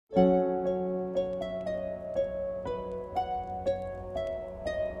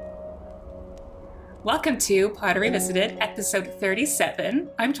Welcome to Potter Revisited, episode 37.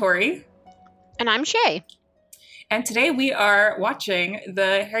 I'm Tori, And I'm Shay. and today we are watching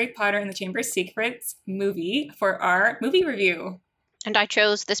the Harry Potter and the Chamber of Secrets movie for our movie review. And I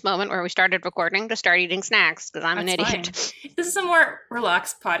chose this moment where we started recording to start eating snacks because I'm an That's idiot. fine. This is a more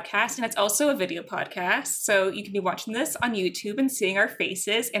relaxed podcast, and it's also a video podcast, so you can be watching this on YouTube and seeing our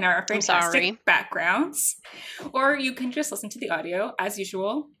faces and our fantastic backgrounds. Or you can just listen to the audio, as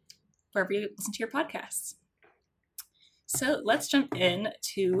usual, wherever you listen to your podcasts. So let's jump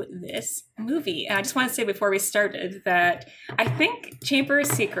into this movie. And I just want to say before we started that I think Chamber of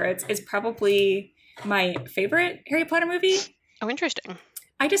Secrets is probably my favorite Harry Potter movie. Oh, interesting.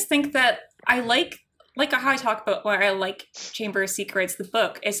 I just think that I like how I talk about why I like Chamber of Secrets, the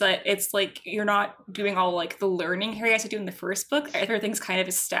book, is that it's like you're not doing all like the learning Harry has to do in the first book. Everything's kind of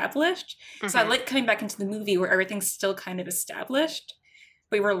established. Mm-hmm. So I like coming back into the movie where everything's still kind of established,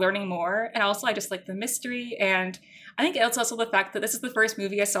 but we're learning more. And also I just like the mystery. And I think it's also the fact that this is the first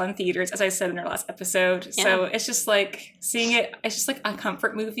movie I saw in theaters, as I said in our last episode. Yeah. So it's just like seeing it, it's just like a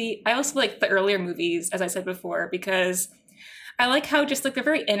comfort movie. I also like the earlier movies, as I said before, because I like how just like they're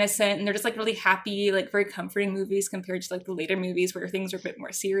very innocent and they're just like really happy, like very comforting movies compared to like the later movies where things are a bit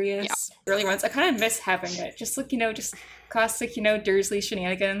more serious. Yeah. Early ones, I kind of miss having it. Just like, just classic, Dursley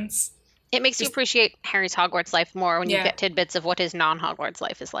shenanigans. It makes you appreciate Harry's Hogwarts life more when you get tidbits of what his non-Hogwarts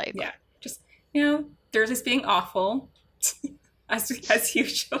life is like. Yeah. Just, Dursley's being awful. as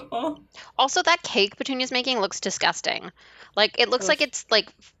usual. Also, that cake Petunia's making looks disgusting. Like, it looks like it's like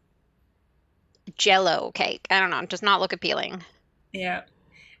Jell-O cake. I don't know. It does not look appealing. Yeah.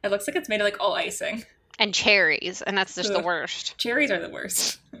 It looks like it's made of like all icing. And cherries. And that's just the worst. Cherries are the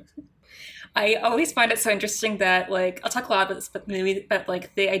worst. I always find it so interesting that, like, I'll talk a lot about this movie, but,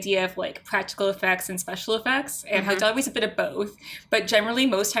 like, the idea of, like, practical effects and special effects, and how Dobby's a bit of both. But generally,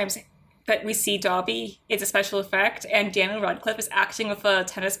 most times that we see Dobby, it's a special effect, and Daniel Radcliffe is acting with a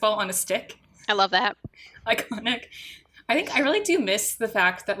tennis ball on a stick. I love that. Iconic. I think I really do miss the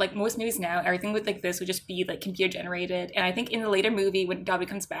fact that, like, most movies now, everything with, like, this would just be, like, computer-generated. And I think in the later movie, when Dobby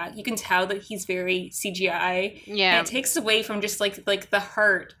comes back, you can tell that he's very CGI. Yeah. And it takes away from just, like the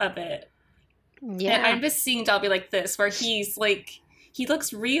heart of it. Yeah. And I'm just seeing Dobby like this, where he's like, he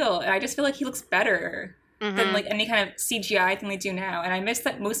looks real, and I just feel like he looks better than like any kind of CGI thing they do now. And I miss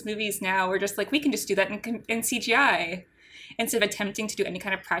that most movies now are just like, we can just do that in CGI instead of attempting to do any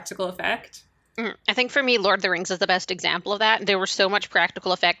kind of practical effect. I think for me, Lord of the Rings is the best example of that. There were so much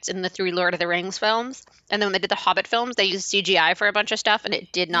practical effects in the 3 Lord of the Rings films, and then when they did the Hobbit films, they used CGI for a bunch of stuff, and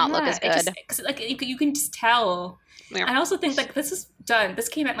it did not look as good. Because like you can just tell. Yeah. I also think like this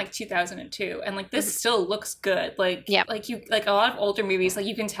came out in like 2002, and like this still looks good. Like like a lot of older movies, like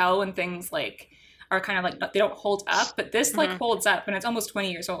you can tell when things like are kind of like they don't hold up, but this like holds up, and it's almost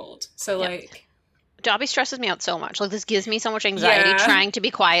 20 years old. So like Dobby stresses me out so much. Like this gives me so much anxiety trying to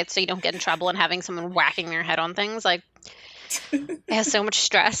be quiet so you don't get in trouble and having someone whacking your head on things. Like it has so much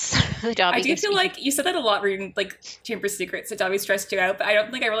stress. I do feel like you said that a lot reading like Chamber of Secrets, that Dobby stressed you out, but I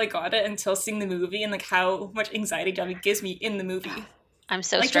don't think I really got it until seeing the movie and like how much anxiety Dobby gives me in the movie. I'm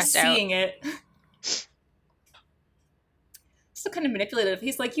so like, stressed just out. Seeing it. So kind of manipulative.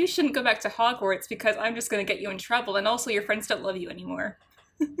 He's like, you shouldn't go back to Hogwarts because I'm just going to get you in trouble, and also your friends don't love you anymore.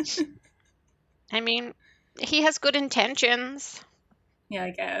 I mean, he has good intentions. Yeah,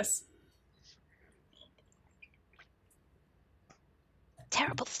 I guess.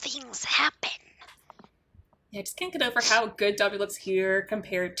 Terrible things happen. Yeah, I just can't get over how good Dobby looks here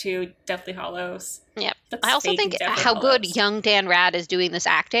compared to Deathly Hallows. Yep. I also think how good young Dan Rad is doing this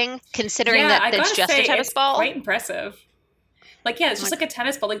acting, considering that it's just a tennis ball. Quite impressive. Like, yeah, it's just like a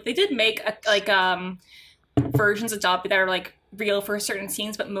tennis ball. Like, they did make versions of Dobby that are like real for certain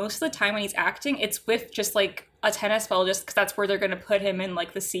scenes, but most of the time when he's acting, it's with just like a tennis ball, just because that's where they're going to put him in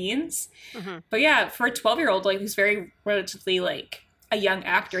like the scenes. But yeah, for a 12-year-old, like who's very relatively like a young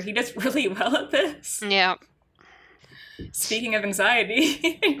actor, he does really well at this. Yeah. Speaking of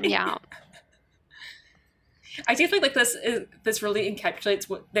anxiety. Yeah. I do think like this really encapsulates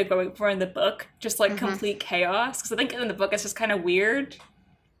what they're going for in the book, just like complete chaos. Because I think in the book it's just kind of weird.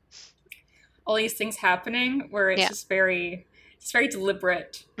 All these things happening where it's just very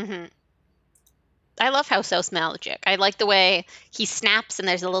deliberate. I love how South's magic. I like the way he snaps and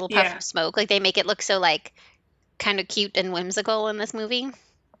there's a little puff of smoke. Like they make it look so like kind of cute and whimsical in this movie.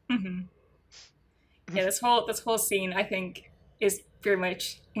 Yeah, this whole scene I think is very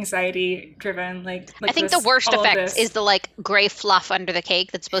much anxiety driven. Like I think the worst effect is the like gray fluff under the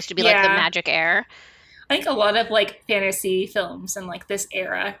cake that's supposed to be like the magic air. I think a lot of like fantasy films and like this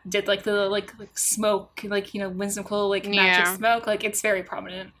era did like the like smoke, like whimsical like magic smoke. Like it's very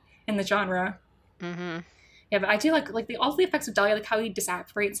prominent in the genre. Mm-hmm. Yeah, but I do like all the effects of Dahlia, like how he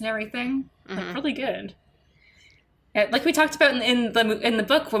disapparates and everything, like Mm-hmm. really good. And like we talked about in the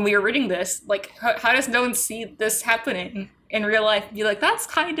book when we were reading this, like how does no one see this happening in real life? Be like, that's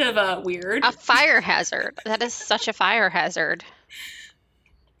kind of A weird. fire hazard. That is such a fire hazard.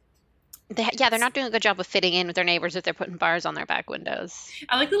 Yeah, they're not doing a good job of fitting in with their neighbors if they're putting bars on their back windows.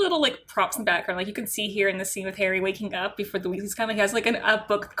 I like the little like props in the background. Like you can see here in the scene with Harry waking up before the Weasleys come. He has like a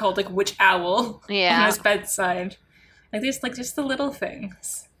book called like Witch Owl on Yeah. his bedside. Like just the little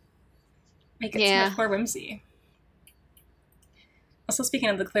things make it so Yeah. much more whimsy. Also, speaking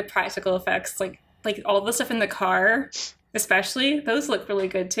of the practical effects, like all the stuff in the car, especially those look really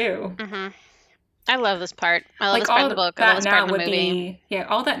good too. Mm-hmm. I love this part. I love Like this part in the all book. I love that this part now in the would movie. be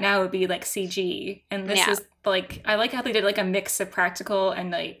all that now would be like CG, and this Yeah. is like I like how they did like a mix of practical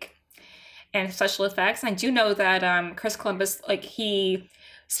and like and special effects. And I do know that Chris Columbus, like he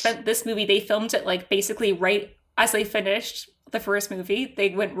spent this movie, they filmed it like basically right as they finished the first movie. They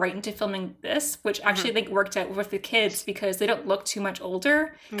went right into filming this, which Mm-hmm. actually I think worked out with the kids because they don't look too much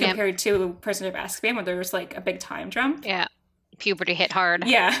older Yep. compared to Prisoner of Azkaban, where there's like a big time jump. Yeah. Puberty hit hard.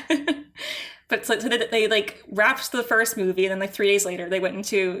 Yeah. But so they like wrapped the first movie, and then like 3 days later they went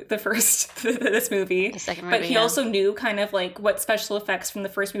into the first this movie. The second But movie, he yeah. also knew kind of like what special effects from the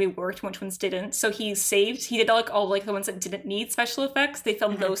first movie worked and which ones didn't. So he did like all like the ones that didn't need special effects. They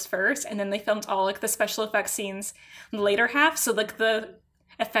filmed Mhm. those first, and then they filmed all like the special effects scenes in the later half. So like the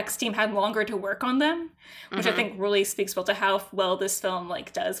effects team had longer to work on them, which I Mhm. think really speaks well to how well this film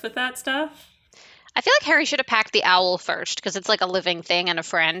like does with that stuff. I feel like Harry should have packed the owl first because it's like a living thing and a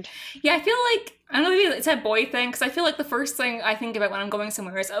friend. Yeah, I feel like I don't know, maybe it's a boy thing because I feel like the first thing I think about when I'm going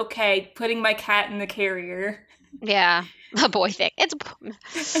somewhere is okay, putting my cat in the carrier. Yeah. A boy thing. It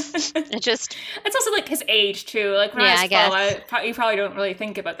just It's also like his age too. Like when Yeah, I I was guess. 12, you probably don't really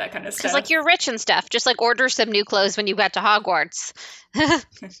think about that kind of because stuff. like you're rich and stuff. Just like order some new clothes when you get to Hogwarts,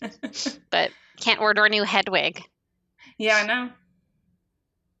 but can't order a new Hedwig. Yeah, I know.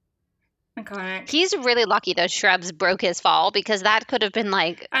 Iconic. He's really lucky those shrubs broke his fall because that could have been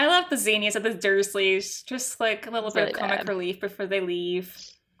like I love the zinnias of the Dursleys. Just like a little bit really of comic bad. relief before they leave.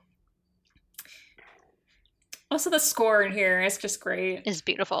 Also, the score in here is just great. Is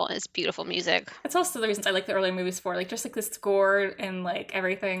beautiful. It's beautiful music. That's also the reasons I like the early movies for, like just like the score and like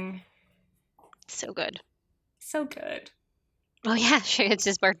everything. So good. So good. Oh yeah, sure, it's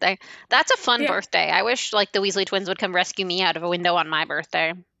his birthday. That's a fun Yeah. birthday. I wish like the Weasley twins would come rescue me out of a window on my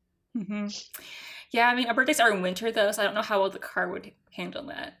birthday. hmm Yeah, I mean, our birthdays are in winter though, so I don't know how well the car would handle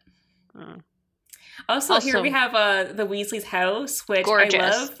that. Mm. Also, here Also- we have the Weasley's house, which Gorgeous. I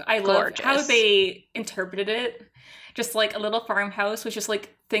love. I love how Gorgeous. they interpreted it. Just like a little farmhouse with just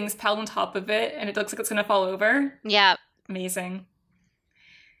like things piled on top of it, and it looks like it's gonna fall over. Yeah, Amazing.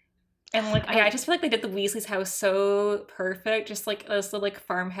 And like, yeah, I just feel like they did the Weasley's house so perfect. Just like this little like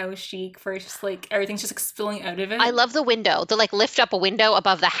farmhouse chic, where it's just like everything's just like spilling out of it. I love the window. The like lift up a window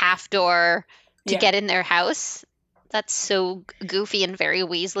above the half door to Yeah. get in their house. That's so goofy and very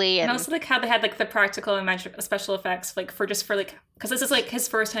Weasley. And And also like how they had like the practical and special effects like for like because this is like his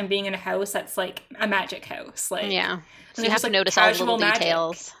first time being in a house that's like a magic house like yeah, and so you there's have just, to like, notice all the casual little magic.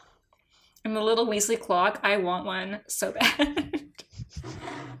 details. And the little Weasley clock, I want one so bad.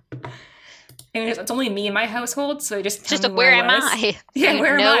 And it's only me in my household, so just It's tell just me a where am was. I? Yeah, You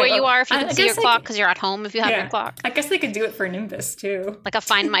where am know I? where you Oh, are if you I can see your guess I clock could- because you're at home if you have Yeah. your clock. I guess they could do it for Nimbus too. Like a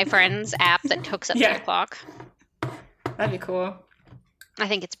Find My Friends app that hooks up to Yeah. your clock. That'd be cool. I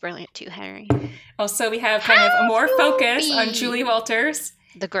think it's brilliant too, Harry. Also, we have kind of a more focus on Julie! Julie Walters.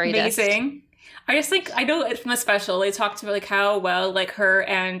 The greatest. Amazing. I just think I know from the special they talked about like how well like her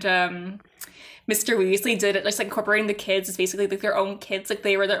and Mr. Weasley did it, just like incorporating the kids as basically like their own kids, like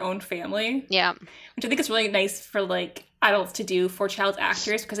they were their own family, Yeah. which I think is really nice for like adults to do for child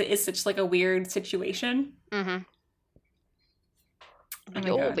actors because it is such like a weird situation. Mm-hmm. Oh my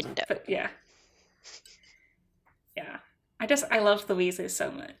Your God. window. But yeah, I love the Weasleys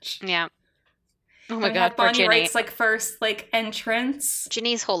so much. Yeah. Oh And my we God, have poor Bonnie Ginny. Wright's like first like entrance.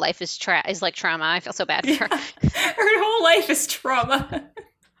 Ginny's whole life is like trauma. I feel so bad for Yeah. her. Her whole life is trauma.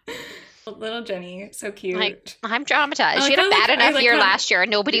 Little Jenny, so cute. Like, I'm traumatized. I She had a like bad how, like, I enough like year how- last year,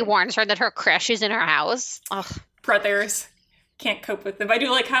 and nobody warns her that her crush is in her house. Ugh. Brothers can't cope with them. But I do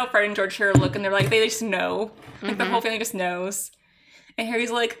like how Fred and George here look and they're like they just know. Like the Mhm. whole family just knows. And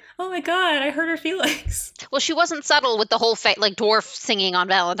Harry's like, oh my God, I hurt her feelings. Well, she wasn't subtle with the whole like dwarf singing on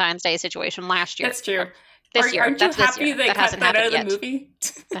Valentine's Day situation last year. That's true. This year. Aren't That's you this happy year. they That cut hasn't that out happened of the yet. movie?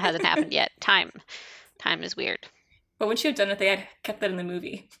 That hasn't happened yet. Time is weird. But when she had done it, they had kept that in the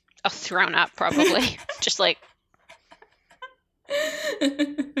movie. Oh, thrown up probably. Just like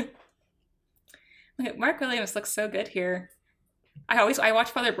Wait, Mark Williams looks so good here. I watch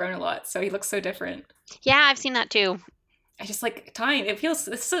Father Brown a lot, so he looks so different. Yeah, I've seen that too. I just like time. This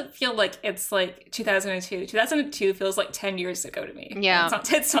doesn't feel like it's like 2002. 2002 feels like 10 years ago to me. Yeah.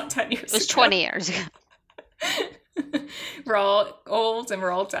 It's not 10 years It was ago. 20 years ago. We're all old and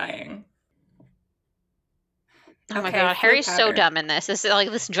we're all dying. Oh my Okay, god, Floo Harry's so Powder. dumb in this.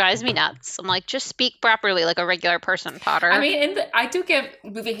 This drives me nuts. I'm like, just speak properly like a regular person, Potter. I mean, I do give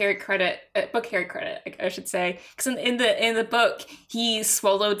movie Harry credit, book Harry credit, I should say, because in the book he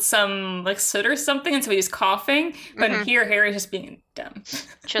swallowed some like soot or something, and so he was coughing. But in here, Harry's just being dumb.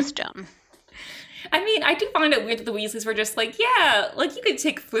 Just dumb. I mean, I do find it weird that the Weasleys were just like, yeah, like you could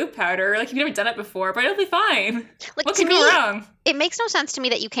take Floo powder, like you've never done it before, but it'll be fine. Like, What to could go me, wrong? it makes no sense to me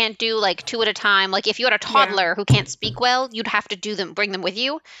that you can't do like two at a time. Like if you had a toddler who can't speak well, you'd have to bring them with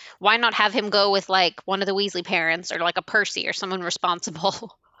you. Why not have him go with like one of the Weasley parents or like a Percy or someone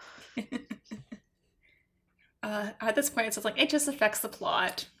responsible? At this point, it's just like it just affects the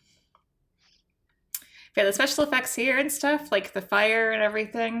plot. Yeah, the special effects here and stuff, like the fire and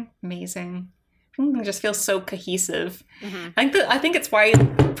everything, amazing. It just feels so cohesive. I think it's why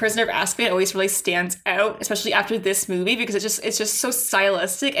Prisoner of Azkaban always really stands out, especially after this movie, because it's just so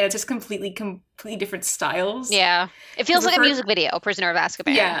stylistic and it's just completely different styles. Yeah. It feels like a first- music video, Prisoner of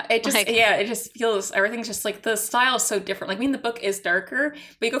Azkaban. It just feels everything's just like the style is so different. Like I mean the book is darker,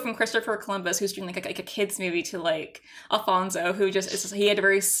 but you go from Christopher Columbus who's doing like a kids movie to like Alfonso who he had a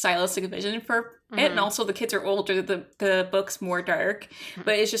very stylistic vision for it, and also the kids are older, the book's more dark,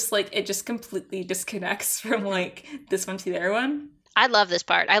 but it's just like it just completely disconnects from like this one to the other one. I love this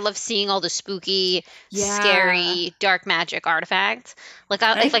part. I love seeing all the spooky, Yeah. scary, dark magic artifacts. Like,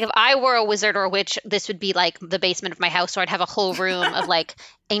 if I were a wizard or a witch, this would be like the basement of my house, so I'd have a whole room of like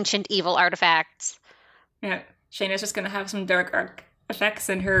ancient evil artifacts. Yeah, Shayna's just gonna have some dark arc effects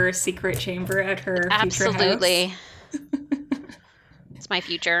in her secret chamber at her future house. Absolutely. It's my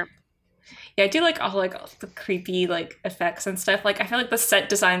future. Yeah, I do like all the creepy like effects and stuff. Like I feel like the set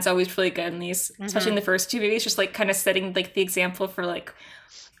design's always really good in these, especially in the first two movies, just like kind of setting like the example for like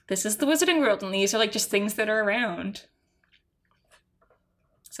this is the Wizarding World and these are like just things that are around.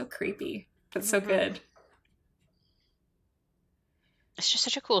 So creepy, but so good. It's just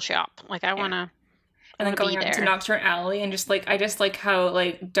such a cool shop. Like I wanna And then going out to Nocturne Alley and just like I just like how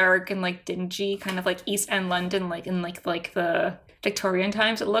like dark and like dingy, kind of like East End London, like in like the Victorian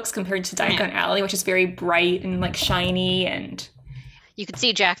times it looks compared to Diagon Alley, which is very bright and like shiny, and you could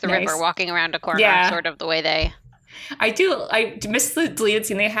see Jack the Ripper walking around a corner, sort of the way they. I miss the deleted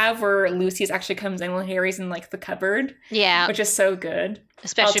scene they have where Lucius actually comes in when Harry's in like the cupboard. Yeah, which is so good,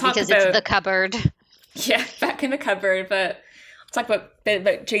 especially because it's the cupboard. Yeah, back in the cupboard, but I'll talk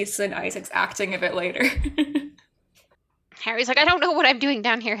about Jason Isaacs acting a bit later. Harry's like, I don't know what I'm doing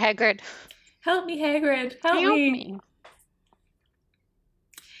down here, Hagrid. Help me, Hagrid. Help me.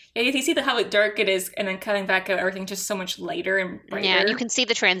 Yeah, you see how dark it is, and then cutting back out, everything's just so much lighter and brighter. Yeah, you can see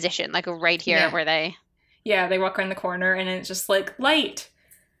the transition, like right here where they... Yeah, they walk around the corner, and it's just like light.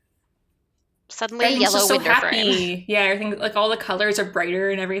 Suddenly a yellow window frame. Yeah, everything, like all the colors are brighter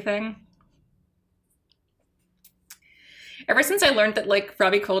and everything. Ever since I learned that like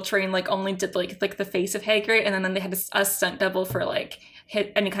Robbie Coltrane like only did like the face of Hagrid, and then they had a stunt double for like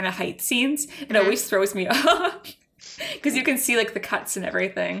hit any kind of height scenes, it always throws me off. Because you can see like the cuts and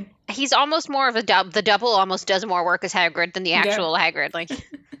everything. He's almost more of a the double almost does more work as Hagrid than the actual Hagrid. Like,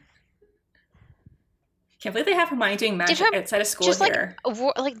 can't believe they have Hermione doing magic outside of school just here.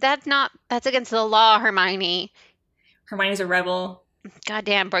 Like that's against the law, Hermione. Hermione's a rebel.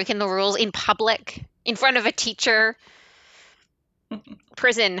 Goddamn, breaking the rules in public in front of a teacher.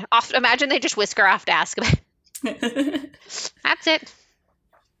 Prison. Imagine they just whisk her off to Azkaban. That's it.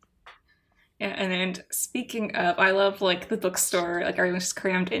 Yeah, and speaking of, I love like the bookstore, like everyone's just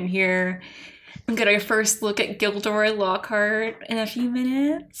crammed in here. I'm gonna first look at Gilderoy Lockhart in a few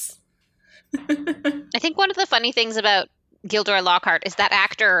minutes. I think one of the funny things about Gilderoy Lockhart is that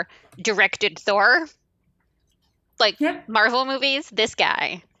actor directed Thor. Like Marvel movies, this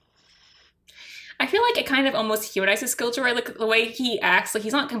guy. I feel like it kind of almost humanizes Gilderoy, like the way he acts. Like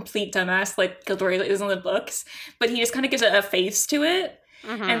he's not a complete dumbass like Gilderoy is in the books, but he just kind of gives a face to it.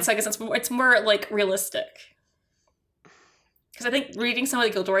 And so I guess it's more like realistic. Because I think reading some of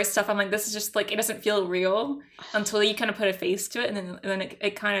the Gilderoy stuff, I'm like, this is just like, it doesn't feel real until you kind of put a face to it, and then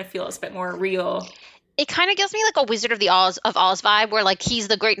it kind of feels a bit more real. It kind of gives me like a Wizard of Oz vibe, where like he's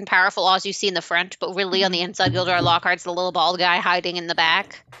the great and powerful Oz you see in the front, but really on the inside, Gilderoy Lockhart's the little bald guy hiding in the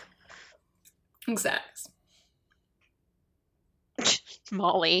back. Exactly.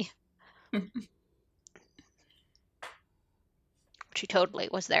 Molly. She totally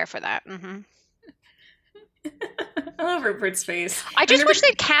was there for that. I love Rupert's face. I And just wish Rupert,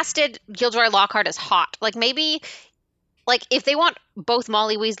 they'd casted Gilderoy Lockhart as hot. Like maybe like if they want both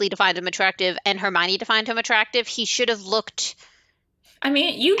Molly Weasley to find him attractive and Hermione to find him attractive, he should have looked I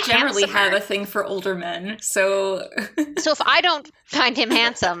mean, you generally have handsomer. a thing for older men, so So if I don't find him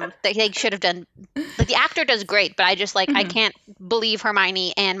handsome, they should have done. Like the actor does great, but I just like I Mhm. can't believe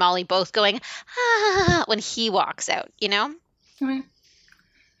Hermione and Molly both going ah when he walks out. You know, I mean,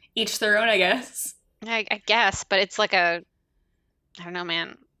 each their own, I guess. I guess, but it's like a I don't know,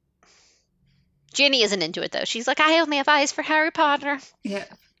 man. Ginny isn't into it though. She's like, I only have eyes for Harry Potter. Yeah,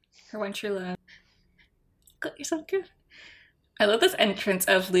 her one true love. Got yourself good. I love this entrance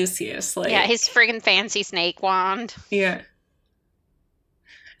of Lucius. Yeah, Like, his friggin' fancy snake wand. yeah.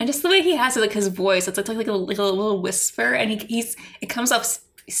 And just the way he has it, like his voice, it's like a little whisper, and it comes off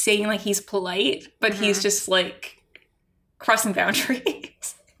saying like he's polite, but he's Hmm. just like crossing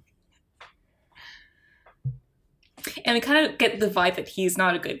boundaries. And we kind of get the vibe that he's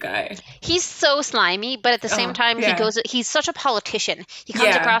not a good guy. He's so slimy, but at the same Oh, time, yeah, he's such a politician. He comes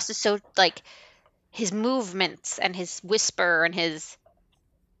yeah, across as so like his movements and his whisper and his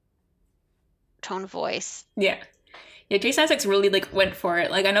tone of voice. yeah. Yeah, Jason Isaacs really like went for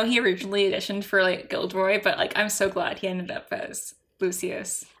it. Like I know he originally auditioned for like Gilderoy, but like I'm so glad he ended up as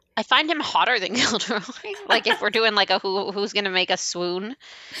Lucius. I find him hotter than Gilderoy. Like if we're doing like a who's gonna make us swoon,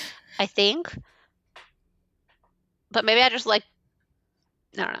 I think. But maybe I just like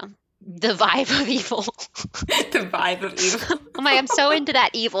I don't know the vibe of evil. The vibe of evil. Oh my, I'm so into that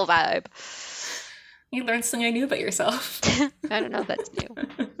evil vibe. You learned something new about yourself. I don't know if that's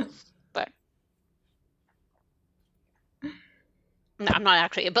new, but no, I'm not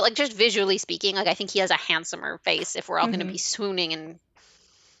actually. But like just visually speaking, like I think he has a handsomer face if we're all gonna Mhm. be swooning and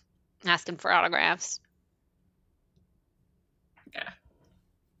asking for autographs. Yeah.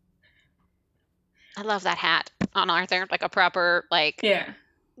 I love that hat on Arthur, like a proper like Yeah.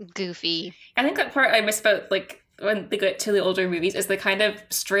 goofy. I think that part I miss about like when they get to the older movies is they kind of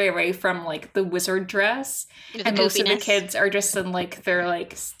stray away from like the wizard dress, The and most of the goofiness. kids are just in like their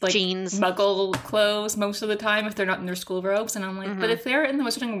like Jeans. muggle clothes most of the time if they're not in their school robes. And I'm like, but Mhm. if they're in the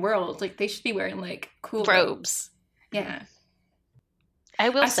wizarding world, like they should be wearing like cool Robes. Yeah. I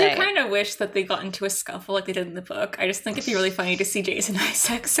will I still say, kind of wish that they got into a scuffle like they did in the book. I just think it'd be really funny to see Jason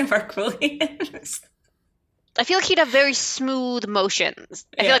Isaacs and Mark Williams. I feel like he'd have very smooth motions.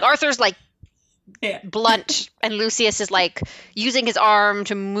 I feel Yeah. like Arthur's like Yeah. blunt, and Lucius is like using his arm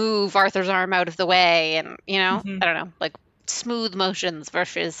to move Arthur's arm out of the way, and you know, Mhm. I don't know, like smooth motions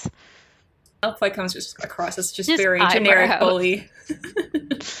versus Malfoy comes just across as just his very generic eyebrows. bully.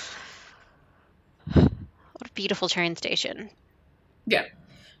 What a beautiful train station. Yeah.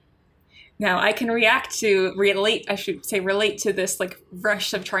 Now I can relate to this like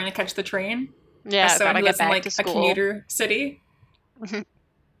rush of trying to catch the train Yeah, as someone gotta who get lives in back like to a school. commuter city. Mhm.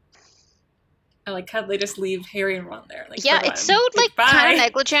 I like how they just leave Harry and Ron there. Like, Yeah, for it's fun. so like kind bye. of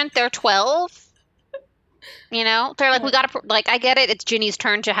negligent. They're 12. You know, they're like, Yeah. we gotta like. I get it. It's Ginny's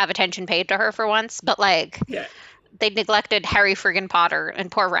turn to have attention paid to her for once, but like, Yeah. they neglected Harry friggin' Potter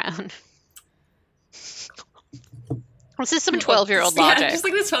and poor Ron. This is some 12-year-old Yeah, logic. just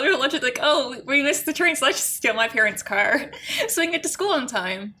like this 12-year-old logic, like, oh, we missed the train, so let's just steal my parents' car so we can get to school on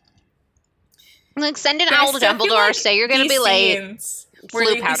time. Like, send an But I owl to still feel Dumbledore, like say you're gonna these be late. scenes where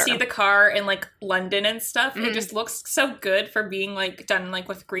Flu you powder. see the car in like London and stuff, Mhm. it just looks so good for being like done like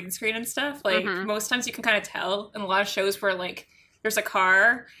with green screen and stuff. Like Mhm. most times you can kind of tell in a lot of shows where like there's a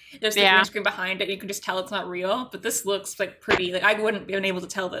car, there's the Yeah. green screen behind it, and you can just tell it's not real. But this looks like pretty. Like I wouldn't have been able to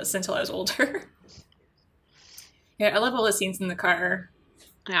tell this until I was older. Yeah, I love all the scenes in the car.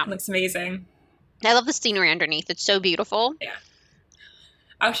 Yeah. It looks amazing. I love the scenery underneath. It's so beautiful.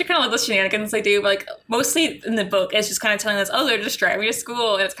 I actually kind of love the shenanigans they do. But, like mostly in the book, it's just kind of telling us, oh, they're just driving to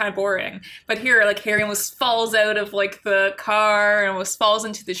school, and it's kind of boring. But here, like Harry almost falls out of like the car and almost falls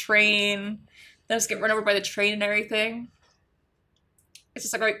into the train. They just get run over by the train and everything. It's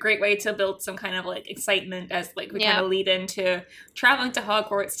just a great way to build some kind of like excitement as like we Yeah. kind of lead into traveling to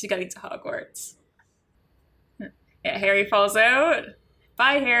Hogwarts to getting to Hogwarts. Yeah, Harry falls out.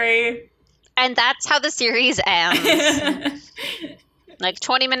 Bye, Harry. And that's how the series ends. Like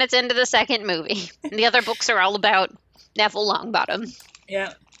 20 minutes into the second movie. The other books are all about Neville Longbottom.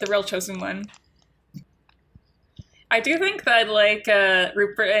 Yeah, the real chosen one. I do think that like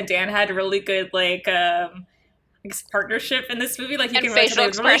Rupert and Dan had a really good like partnership in this movie. Like you And can really facial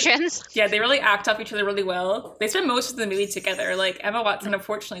tell they really, expressions. yeah, they really act off each other really well. They spend most of the movie together. Like Emma Watson,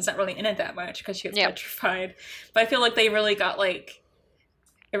 unfortunately, is not really in it that much because she gets Yep. petrified. But I feel like they really got like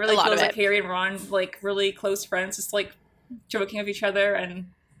it really A lot feels of like it. Harry and Ron like really close friends, just like joking of each other and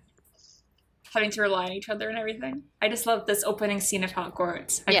having to rely on each other and everything. I just love this opening scene of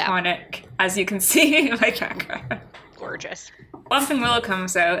Hogwarts. Yeah. Iconic, as you can see in my background. Gorgeous. Whomping Willow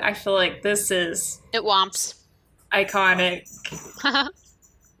comes out. I feel like this is It womps. iconic.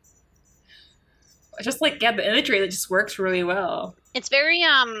 Just like, yeah, the imagery that just works really well. It's very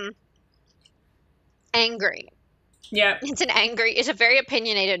angry. Yeah. It's a very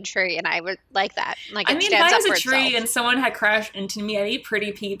opinionated tree, and I would like that. Like, it I mean, if stands I up was for a tree itself. and someone had crashed into me, I'd be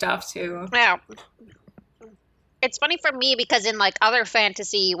pretty peeved off too. Yeah. It's funny for me because in like other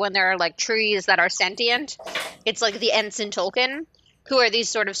fantasy, when there are like trees that are sentient, it's like the Ents in Tolkien, who are these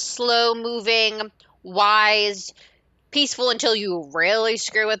sort of slow moving, wise, peaceful until you really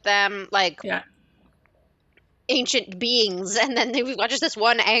screw with them, like Yeah. ancient beings. And then we've got just this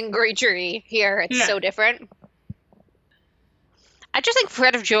one angry tree here. It's Yeah. so different. I just think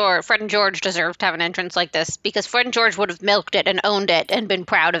Fred and George deserve to have an entrance like this because Fred and George would have milked it and owned it and been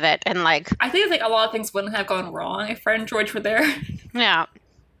proud of it and like, I think like a lot of things wouldn't have gone wrong if Fred and George were there. yeah.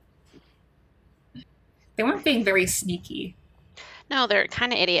 They weren't being very sneaky. No, they're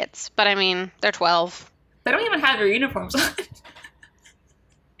kind of idiots, but I mean, they're 12. They don't even have their uniforms on.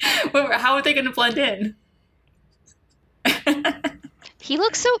 How are they going to blend in? He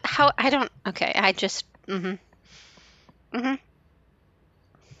looks so, okay, I just,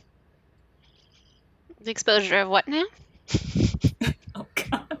 The exposure of what now? Oh,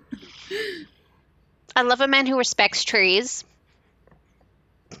 God. I love a man who respects trees.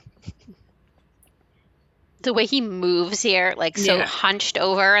 The way he moves here, like so Yeah. hunched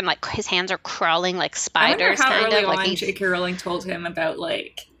over, and like his hands are crawling like I wonder spiders, how kind early of like on he's J.K. Rowling told him about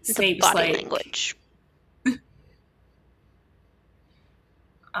like the Snape's body like. language.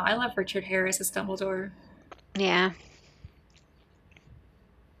 I love Richard Harris as Dumbledore. Yeah.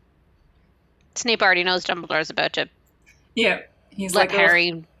 Snape already knows Dumbledore's about to Yeah, he's let like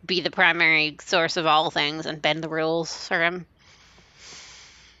Harry be the primary source of all things and bend the rules for him.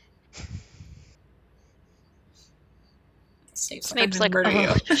 Snape's like, murder you.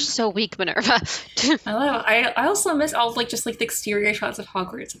 oh, you're so weak, Minerva. I also miss all like just like the exterior shots of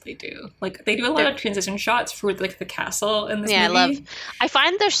Hogwarts that they do. Like they do a lot of transition shots for like the castle in this movie. I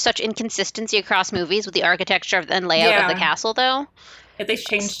find there's such inconsistency across movies with the architecture and layout of the castle, though. They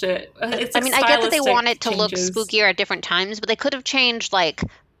changed it. It's I mean, I get that they want it to look spookier at different times, but they could have changed like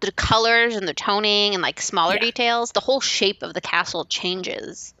the colors and the toning and like smaller details. The whole shape of the castle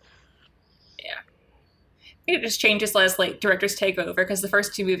changes. It just changes as like directors take over because the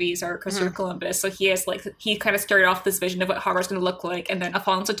first two movies are Christopher Columbus, so he kind of started off this vision of what Hogwarts going to look like, and then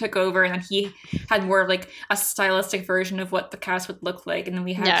Alfonso took over, and then he had more of like a stylistic version of what the cast would look like, and then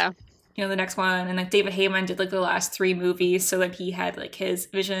we had the next one, and then David Heyman did like the last three movies, so then he had like his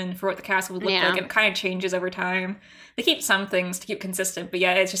vision for what the cast would look like, and it kind of changes over time. They keep some things to keep consistent, but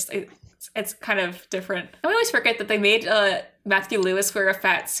yeah, it's kind of different. I always forget that they made Matthew Lewis wear a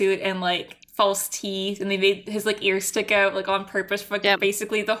fat suit and like false teeth, and they made his like ears stick out like on purpose for like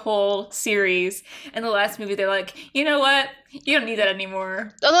basically the whole series. And the last movie they're like, you know what, you don't need that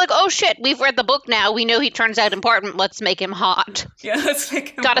anymore. They're like, oh shit, we've read the book now, we know he turns out important, let's make him hot. Yeah, let's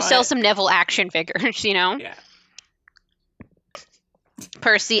make him Gotta hot. sell some Neville action figures, you know? Yeah.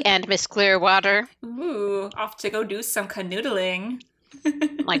 Percy and Miss Clearwater. Ooh, off to go do some canoodling.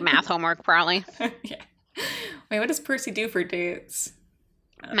 Like math homework, probably. Yeah. Wait, what does Percy do for dates?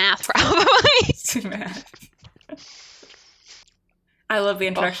 Math, probably. Math. I love the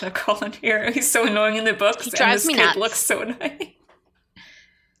introduction of Colin here. He's so annoying in the books. He drives me nuts. Looks so nice.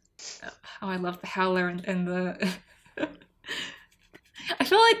 Oh, I love the Howler and the... I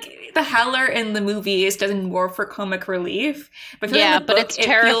feel like the Howler in the movie is doing more for comic relief. But in the book, it's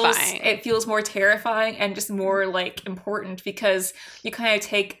terrifying. It feels more terrifying and just more like important because you kind of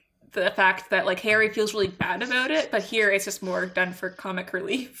take the fact that like Harry feels really bad about it, but here it's just more done for comic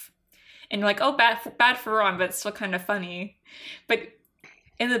relief. And you're like, oh, bad for Ron, but it's still kind of funny. But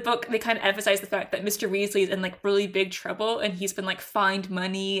in the book, they kind of emphasize the fact that Mr. Weasley is in like really big trouble, and he's been like fined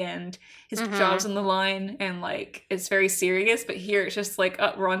money, and his job's on the line, and like it's very serious. But here it's just like,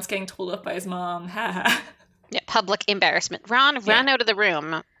 oh, Ron's getting told off by his mom. Ha. Yeah, public embarrassment. Ron, run out of the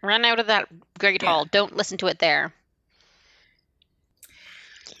room. Run out of that great hall. Don't listen to it there.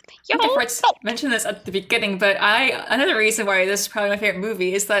 I mentioned this at the beginning, but another reason why this is probably my favorite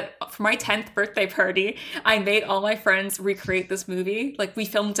movie is that for my 10th birthday party, I made all my friends recreate this movie. Like, we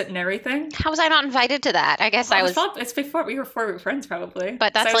filmed it and everything. How was I not invited to that? I guess It's before we were friends, probably.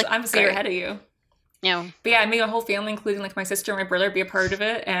 But that's I'm a year ahead of you. Yeah. But yeah, I made my whole family, including like my sister and my brother, be a part of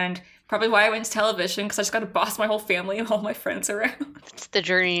it, and probably why I went to television, because I just got to boss my whole family and all my friends around. It's the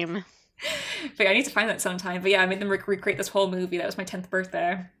dream. But yeah, I need to find that sometime. But yeah, I made them recreate this whole movie. That was my 10th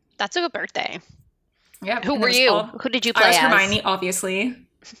birthday. That's a good birthday. Yeah. Who were you? Who did you play I was as? Hermione, obviously.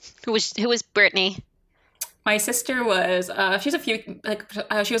 Who was Brittany? My sister was she's a few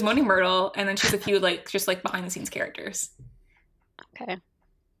she was Moaning Myrtle, and then she's a few just like behind the scenes characters. Okay.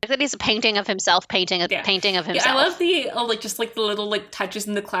 I think he's a painting of himself, painting of himself. Yeah, I love the just like the little like touches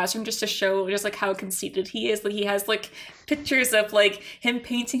in the classroom just to show just like how conceited he is. Like he has like pictures of like him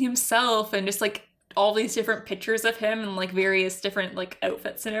painting himself and just like all these different pictures of him and like various different like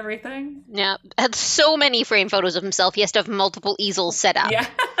outfits and everything. Yeah, had so many frame photos of himself. He has to have multiple easels set up. Yeah.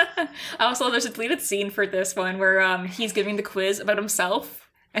 Also, there's a deleted scene for this one where he's giving the quiz about himself.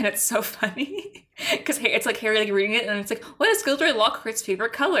 And it's so funny because it's like Harry like reading it and it's like, what is Gilderoy Lockhart's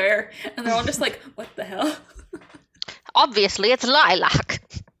favorite color? And they're all just like, what the hell? Obviously, it's lilac.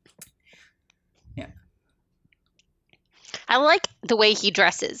 Yeah. I like the way he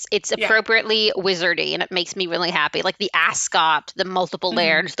dresses. It's appropriately wizardy and it makes me really happy. Like the ascot, the multiple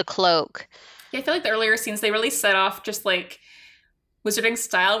layers, the cloak. Yeah, I feel like the earlier scenes, they really set off just like wizarding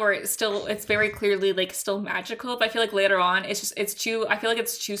style where it's very clearly like still magical, but I feel like later on I feel like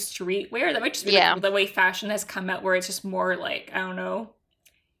it's too streetwear. That might just be like the way fashion has come out where it's just more like, I don't know,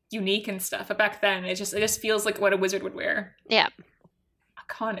 unique and stuff. But back then it just feels like what a wizard would wear. Yeah.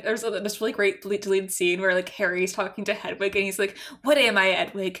 Iconic. There's this really great deleted scene where like Harry's talking to Hedwig and he's like, what am I,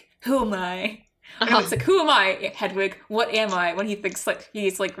 Hedwig? Who am I? No, it's like, who am I, Hedwig? What am I? When he thinks like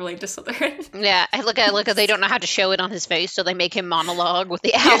he's like related to Slytherin. Yeah, I look at they don't know how to show it on his face, so they make him monologue with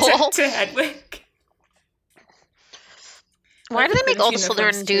the owl. To Hedwig. Why do they make all the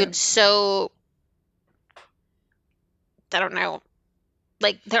Slytherin dudes so? I don't know.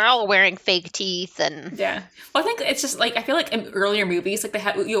 Like they're all wearing fake teeth and well, I think it's just like I feel like in earlier movies, like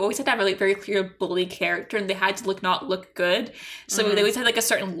you always had to have a like, very clear bully character, and they had to not look good. So they always had like a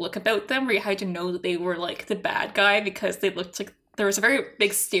certain look about them where you had to know that they were like the bad guy because they looked like there was a very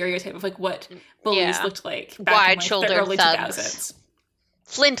big stereotype of like what bullies looked like back in like, the early thugs. 2000s.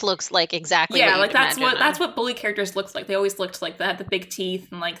 Flint looks like exactly like that's what bully characters looked like. They always looked like they had the big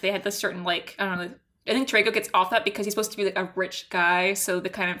teeth and like they had this certain like I don't know. I think Draco gets off that because he's supposed to be like a rich guy, so they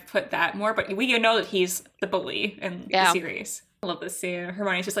kind of put that more. But we know that he's the bully in the series. I love this scene.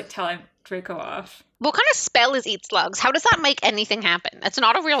 Hermione's just like telling Draco off. What kind of spell is Eat Slugs? How does that make anything happen? That's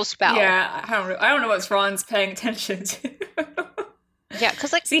not a real spell. Yeah, I don't know what Ron's paying attention to. Yeah,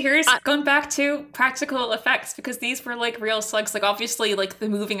 because like see, here's going back to practical effects because these were like real slugs. Like obviously, like the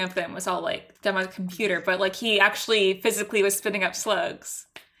moving of them was all like done by the computer, but like he actually physically was spitting up slugs.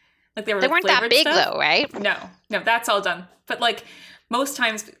 Like they weren't that big stuff. though, right? No, that's all done. But like most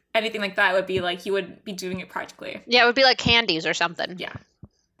times, anything like that would be like you would be doing it practically. Yeah, it would be like candies or something. Yeah,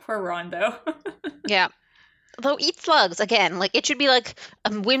 poor Ron though. Yeah, though Eat Slugs again, like it should be like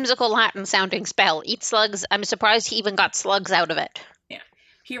a whimsical Latin sounding spell. Eat Slugs. I'm surprised he even got slugs out of it. Yeah,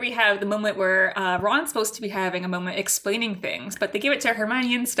 here we have the moment where Ron's supposed to be having a moment explaining things, but they give it to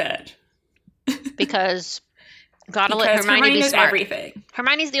Hermione instead. Because. Gotta let Hermione be knows smart. Everything.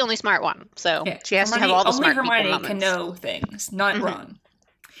 Hermione's the only smart one, so she has to have all the smart people moments. Only Hermione can know things, not Ron.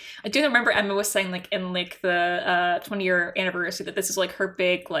 I do remember Emma was saying like in like the 20-year anniversary that this is like her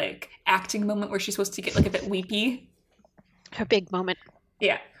big like acting moment where she's supposed to get like a bit weepy. Her big moment.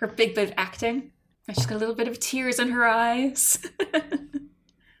 Yeah, her big bit of acting. And she's got a little bit of tears in her eyes.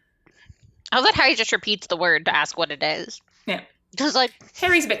 I love how he just repeats the word to ask what it is. Yeah. Just like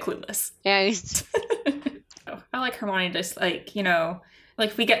Harry's a bit clueless. Yeah, he's I like Hermione just like, you know,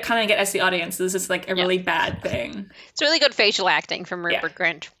 like we get as the audience, this is like a really bad thing. It's really good facial acting from Rupert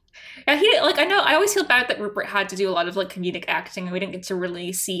Grint. Yeah, I always feel bad that Rupert had to do a lot of like comedic acting and we didn't get to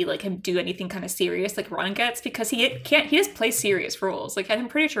really see like him do anything kind of serious like Ron gets because he just plays serious roles. Like I'm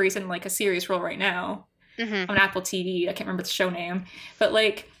pretty sure he's in like a serious role right now on Apple TV. I can't remember the show name, but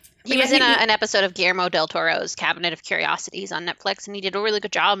like he was in an episode of Guillermo del Toro's Cabinet of Curiosities on Netflix, and he did a really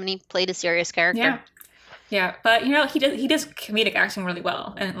good job, and he played a serious character. Yeah, but you know he does comedic acting really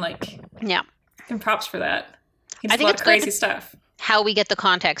well, and like and props for that. He does a lot of crazy stuff. How we get the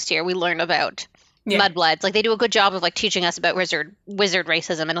context here, we learn about mudbloods. Like they do a good job of like teaching us about wizard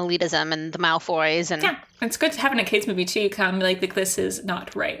racism and elitism and the Malfoys, and it's good to have in a kids movie too. Kind of like this is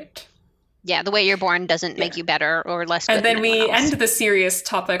not right. Yeah, the way you're born doesn't make you better or less good. And then we end the serious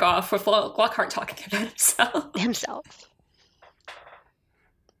topic off with Lockhart talking about himself.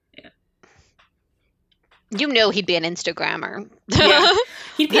 Yeah. You know he'd be an Instagrammer. Yeah.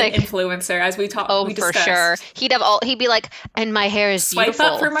 He'd be an influencer as we talk. Oh, for sure. He'd be like, and my hair is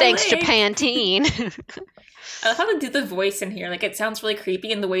beautiful thanks to Pantene. I love how they do the voice in here. Like, it sounds really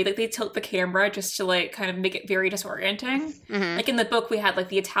creepy in the way that they tilt the camera just to, like, kind of make it very disorienting. Like, in the book, we had, like,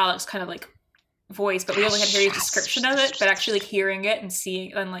 the italics kind of, like, voice, but we only had Harry's description of it. But actually, like, hearing it and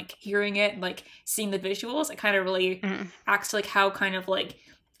seeing, and like hearing it and like seeing the visuals, it kind of really acts like how kind of like,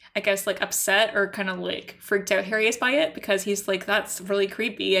 I guess, like upset or kind of like freaked out Harry is by it, because he's like, that's really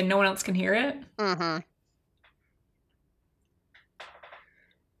creepy and no one else can hear it.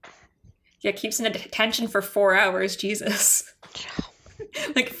 Yeah, it keeps in detention for 4 hours. Jesus.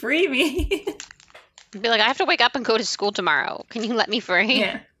 Like, free me. Be like, I have to wake up and go to school tomorrow. Can you let me free?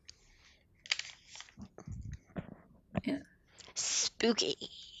 Yeah. Spooky.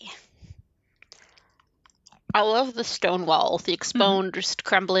 I love the stone wall, the exposed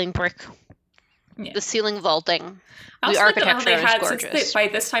crumbling brick, the ceiling vaulting. The architecture is gorgeous. By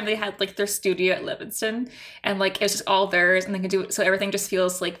this time, they had like their studio at Livingston, and like it was just all theirs, and they could do it, so everything just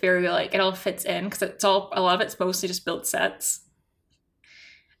feels like very like it all fits in, because it's all, a lot of it's mostly just built sets,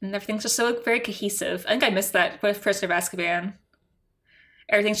 and everything's just so very cohesive. I think I missed that with Prisoner of Azkaban.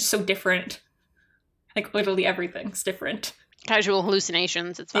 Everything's just so different. Like literally everything's different. Casual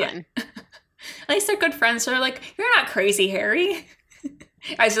hallucinations, it's fine. Yeah. At least they're good friends, so they're like, you're not crazy, Harry.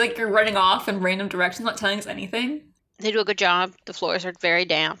 As like you're running off in random directions, not telling us anything. They do a good job. The floors are very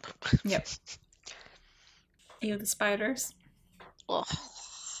damp. Yep. Ew, the spiders. Ugh.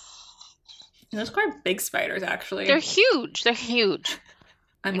 And those are quite big spiders, actually. They're huge. They're huge.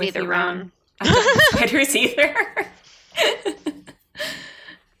 I'm with you, Ron. I don't like spiders either.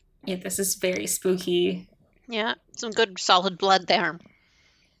 Yeah, this is very spooky. Yeah, some good solid blood there.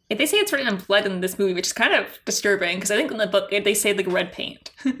 Yeah, they say it's written in blood in this movie, which is kind of disturbing, because I think in the book they say like red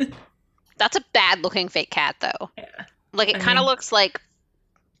paint. That's a bad looking fake cat, though. Yeah. Like, it kind of looks like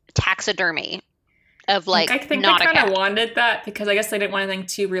taxidermy of like, I think not they a kind cat. of wanted that, because I guess they didn't want anything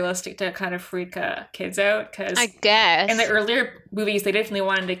too realistic to kind of freak kids out, because I guess. in the earlier movies, they definitely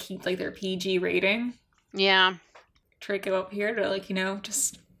wanted to keep like their PG rating. Yeah. Try to go up here to like,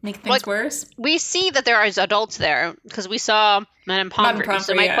 just make things worse. We see that there are adults there, because we saw Madame Pomfrey.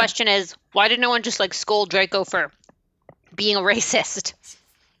 So my question is, why did no one just like scold Draco for being a racist?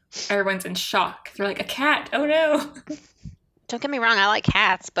 Everyone's in shock. They're like, a cat, oh no. Don't get me wrong, I like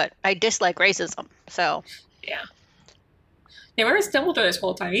cats, but I dislike racism, so. Yeah. Yeah, where was Dumbledore this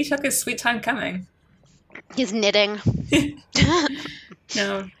whole time? He took his sweet time coming. He's knitting.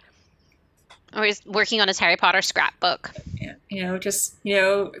 No. Or he's working on his Harry Potter scrapbook. Yeah,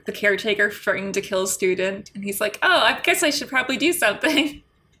 the caretaker threatening to kill a student, and he's like, oh, I guess I should probably do something.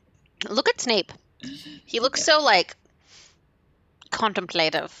 Look at Snape. He looks so, like,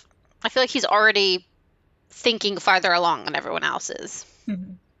 contemplative. I feel like he's already thinking farther along than everyone else is.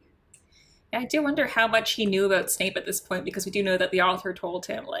 Mm-hmm. Yeah, I do wonder how much he knew about Snape at this point, because we do know that the author told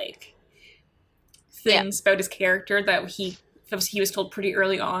him, like, things about his character that he was told pretty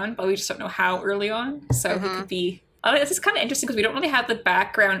early on, but we just don't know how early on. So it could be... this is kind of interesting, because we don't really have the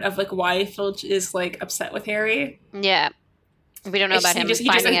background of, like, why Filch is, like, upset with Harry. Yeah. We don't know about him he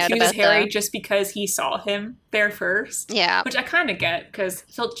finding out about Harry just because he saw him there first. Yeah. Which I kind of get, because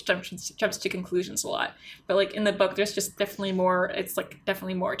Filch jumps to conclusions a lot. But, like, in the book, there's just definitely more... It's, like,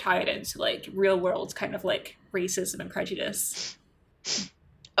 definitely more tied into, like, real-world kind of, like, racism and prejudice.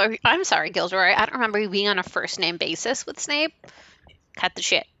 Oh, I'm sorry, Gilderoy. I don't remember you being on a first-name basis with Snape. Cut the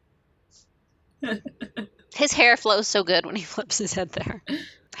shit. His hair flows so good when he flips his head there.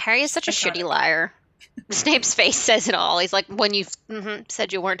 Harry is such a shitty liar. Snape's face says it all. He's like, when you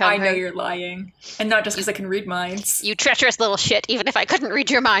said you weren't hungry. I know you're lying. And not just because I can read minds. You treacherous little shit. Even if I couldn't read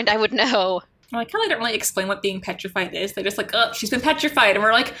your mind, I would know. Well, I kind of don't really explain what being petrified is. They're just like, oh, she's been petrified. And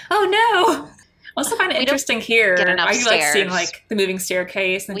we're like, oh no! I also find it interesting here. I like seeing like the moving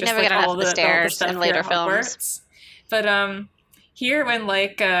staircase and just like all the stairs stuff in later films. But here when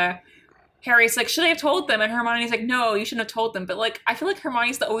like Harry's like, should I have told them? And Hermione's like, no, you shouldn't have told them. But like, I feel like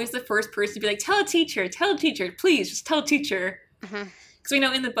Hermione's always the first person to be like, tell a teacher, please, just tell a teacher. Because we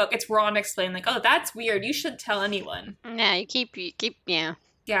know in the book it's Ron explaining like, oh, that's weird. You shouldn't tell anyone. Yeah, you keep, yeah.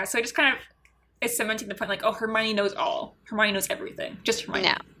 Yeah, so it just kind of is cementing the point like, oh, Hermione knows all. Hermione knows everything. Just Hermione.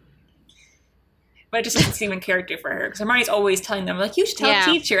 No. But it just doesn't seem in character for her. Because Hermione's always telling them, like, you should tell a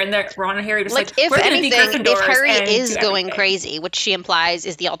teacher. And Ron and Harry just like if we're anything, if Harry is going everything. crazy, which she implies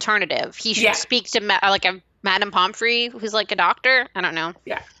is the alternative, he should speak to like a Madame Pomfrey, who's like a doctor. I don't know.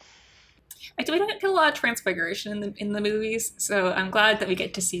 Yeah. We don't get a lot of transfiguration in the movies, so I'm glad that we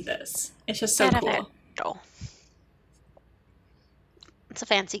get to see this. It's just so cool. It's a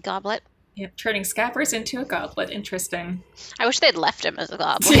fancy goblet. Yeah, turning Scabbers into a goblet. Interesting. I wish they'd left him as a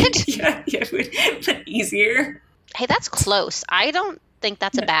goblet. yeah, it would have been easier. Hey, that's close. I don't think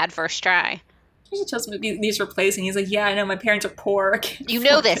that's a bad first try. He tells him these replacing. He's like, yeah, I know, my parents are poor. You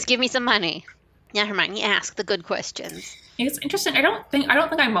know this. Give me some money. Yeah, Hermione, ask the good questions. It's interesting. I don't think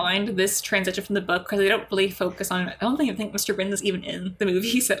I mind this transition from the book because they don't really focus on. I don't think Mr. Binns is even in the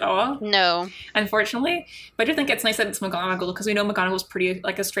movies at all, No. unfortunately. But I do think it's nice that it's McGonagall because we know McGonagall's pretty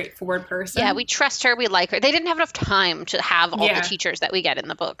like a straightforward person. Yeah, we trust her. We like her. They didn't have enough time to have all the teachers that we get in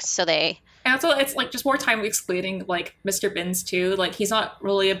the books, so they. And also, it's like just more time explaining like Mr. Binns too. Like he's not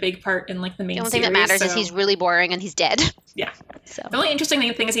really a big part in like the main. The only series, thing that matters so... is he's really boring and he's dead. Yeah. So the only interesting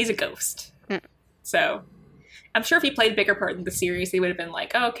thing is he's a ghost. So I'm sure if he played a bigger part in the series, they would have been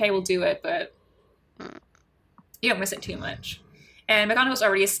like, oh, okay, we'll do it, but you don't miss it too much. And McGonagall's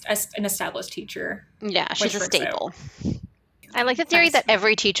already an established teacher. Yeah, she's a staple. I like the theory that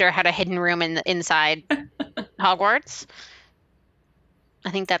every teacher had a hidden room inside Hogwarts.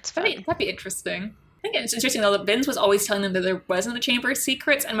 I think that's fun. That'd be interesting. I think it's interesting, though, that Binns was always telling them that there wasn't a Chamber of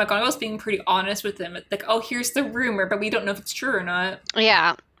Secrets, and McGonagall's being pretty honest with them. Like, oh, here's the rumor, but we don't know if it's true or not.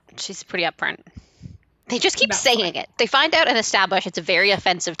 Yeah, she's pretty upfront. They just keep saying it. They find out and establish it's a very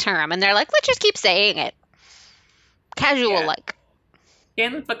offensive term, and they're like, let's just keep saying it. Casual-like. Yeah,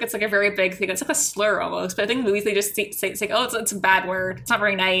 in the book, it's like a very big thing. It's like a slur almost, but I think in movies they just say it's like, oh, it's a bad word. It's not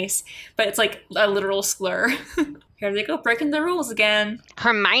very nice, but it's like a literal slur. Here they go, breaking the rules again.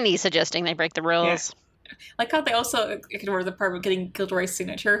 Hermione suggesting they break the rules. Yeah. Like how they also ignore the part of getting Gilderoy's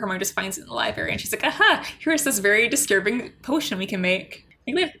signature. Hermione just finds it in the library, and she's like, aha, here's this very disturbing potion we can make.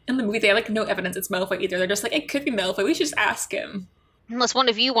 I think in the movie, they have like no evidence it's Malfoy either. They're just like, it could be Malfoy. We should just ask him. Unless one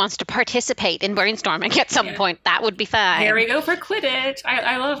of you wants to participate in brainstorming at some point, that would be fine. Here we go for Quidditch.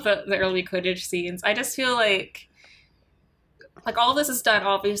 I love the early Quidditch scenes. I just feel like all this is done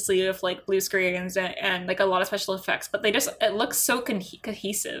obviously with like blue screens and like a lot of special effects, but it looks so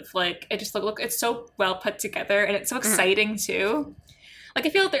cohesive. Like it just it's so well put together, and it's so exciting too. Like I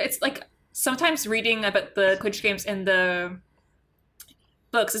feel that it's like sometimes reading about the Quidditch games in the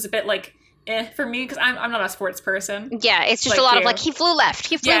books is a bit like for me because I'm not a sports person. Yeah, it's just a lot of like he flew left,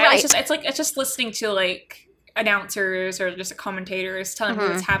 he flew right. It's just listening to like announcers or just commentators telling me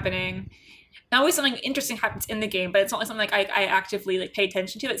what's happening. Not always something interesting happens in the game, but it's not like something like I actively like pay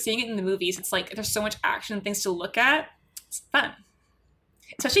attention to. But seeing it in the movies, it's like there's so much action and things to look at. It's fun.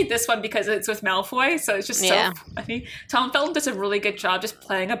 Especially this one because it's with Malfoy, so it's just so funny. Tom Felton does a really good job just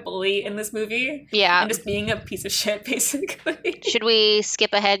playing a bully in this movie. Yeah. And just being a piece of shit, basically. Should we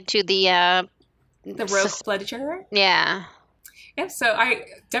skip ahead to the Rogue Bludger? Yeah. Yeah, so I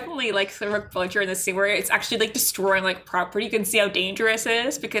definitely like the Rogue Bludger in this scene where it's actually like destroying like property. You can see how dangerous it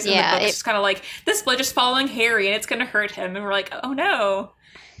is because in the book it's just kind of like, this Bludger's following Harry and it's going to hurt him. And we're like, oh no.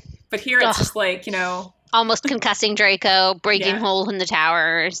 But here it's just like, you know... Almost concussing Draco, breaking holes in the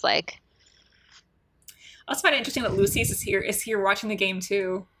towers, like. I also find it interesting that Lucius is here watching the game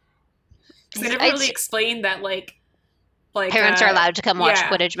too. Because they never really explained that like parents are allowed to come watch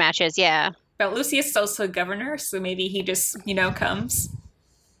Quidditch matches. Yeah. But Lucius is also a governor, so maybe he just comes.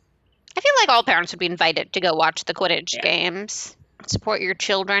 I feel like all parents would be invited to go watch the Quidditch games, support your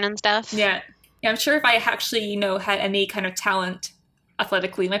children and stuff. Yeah, I'm sure if I actually had any kind of talent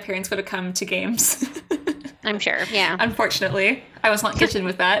athletically, my parents would have come to games. I'm sure, yeah. Unfortunately, I was not kitchen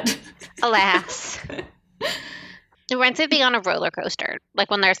with that. Alas. It reminds me of being on a roller coaster,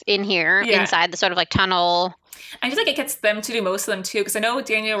 like when they're in here, inside the sort of like tunnel. I just think it gets them to do most of them too, because I know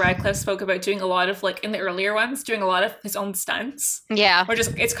Daniel Radcliffe spoke about doing a lot of like in the earlier ones, doing a lot of his own stunts. Yeah, or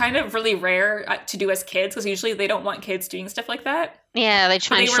just it's kind of really rare to do as kids because usually they don't want kids doing stuff like that. Yeah, they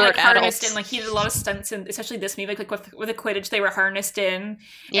find short adults. And like he did a lot of stunts, and especially this movie, like with the Quidditch, they were harnessed in.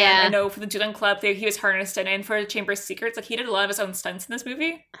 Yeah, and I know for the Dueling Club, he was harnessed in, and for the Chamber of Secrets, like he did a lot of his own stunts in this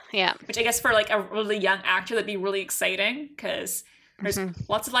movie. Yeah, which I guess for like a really young actor, that'd be really exciting because there's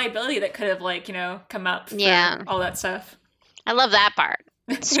lots of liability that could have like come up. For all that stuff. I love that part.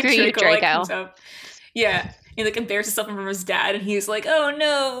 Screw you, Draco. Like, yeah. He like embarrasses himself in front of his dad, and he's like, "Oh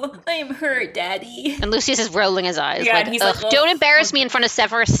no, I'm hurt, Daddy." And Lucius is rolling his eyes. Yeah, like, and he's like, "Don't embarrass me in front of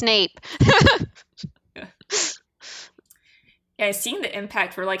Severus Snape." Yeah, seeing the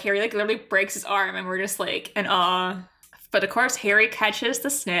impact where like Harry like literally breaks his arm, and we're just like in awe. But of course, Harry catches the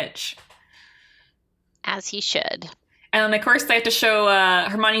snitch, as he should. And of course, they have to show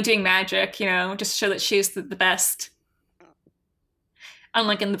Hermione doing magic, just show that she's the best.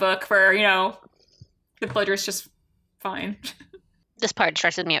 Unlike in the book, where the Bludger's just fine. This part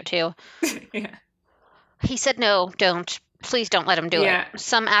stresses me out too. Yeah. He said, "No, don't. Please don't let him do it."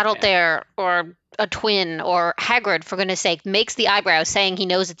 Some adult there, or a twin, or Hagrid, for goodness sake, makes the eyebrow saying he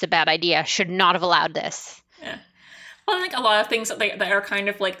knows it's a bad idea. Should not have allowed this. Yeah. Well, I think a lot of things that are kind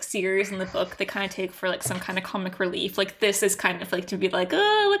of like serious in the book, they kind of take for like some kind of comic relief. Like this is kind of like to be like,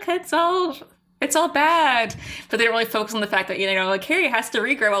 oh, look, it's all bad. But they don't really focus on the fact that, like Harry has to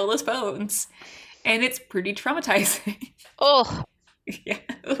regrow all those bones. And it's pretty traumatizing. Oh, Yeah.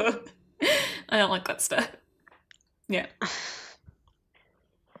 I don't like that stuff. Yeah.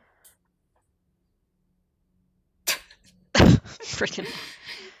 freaking.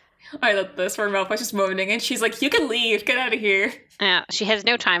 I love this where Malfoy's just moaning and she's like, you can leave, get out of here. Yeah, she has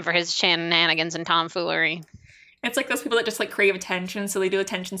no time for his shenanigans and tomfoolery. It's like those people that just like crave attention, so they do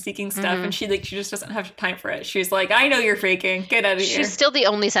attention seeking stuff, and she just doesn't have time for it. She's like, I know you're faking, get out of here. She's still the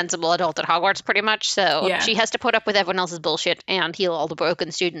only sensible adult at Hogwarts, pretty much, so Yeah. she has to put up with everyone else's bullshit and heal all the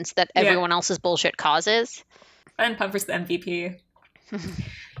broken students that everyone else's bullshit causes. And Pumper's the MVP. Yeah,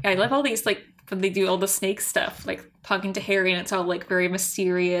 I love all these, like, when they do all the snake stuff, like talking to Harry, and it's all like very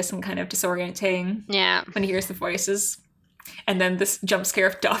mysterious and kind of disorienting. Yeah. When he hears the voices. And then this jump scare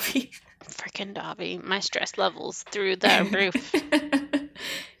of Dobby. Freaking Dobby. My stress levels through the roof.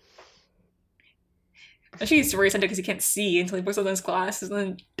 She's worried because he can't see until he puts on his glasses, and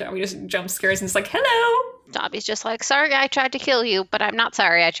then Dobby just jump scares and is like, hello! Dobby's just like, sorry I tried to kill you, but I'm not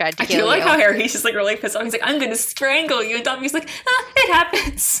sorry I tried to kill you. I feel like how Harry's just like really pissed off. He's like, I'm gonna strangle you. And Dobby's like, it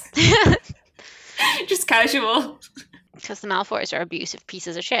happens. Just casual. Because the Malfoys are abusive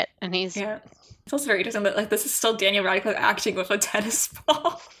pieces of shit. And he's... Yeah. It's also very interesting that like this is still Daniel Radcliffe acting with a tennis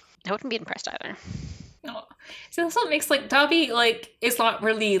ball. I wouldn't be impressed either. No. So that's what makes like Dobby like is not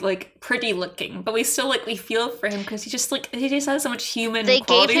really like pretty looking, but we still like we feel for him because he just has so much human. They gave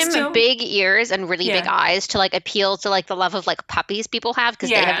qualities him big ears and really big eyes to like appeal to like the love of like puppies people have because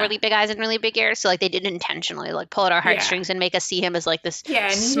they have really big eyes and really big ears. So like they did intentionally like pull at our heartstrings and make us see him as like this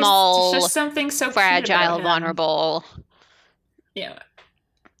small, just something so fragile, vulnerable,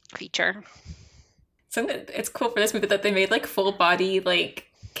 creature. So it's cool for this movie that they made like full body like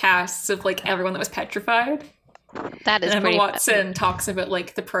casts of like everyone that was petrified. That is and pretty. Emma Watson talks about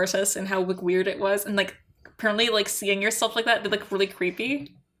like the process and how like weird it was, and like apparently like seeing yourself like that, they're like really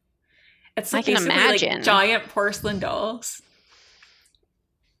creepy. It's like I can imagine like giant porcelain dolls.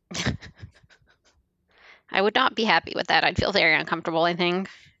 I would not be happy with that. I'd feel very uncomfortable, I think.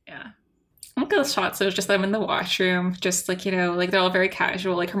 Yeah. Look at those shots. So it's just them in the washroom, just like, you know, like they're all very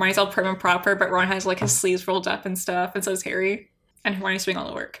casual. Like Hermione's all prim and proper, but Ron has like his sleeves rolled up and stuff, and so is Harry. And Hermione's doing all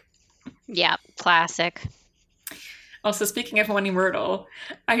the work. Yeah, classic. Also, speaking of Moaning Myrtle,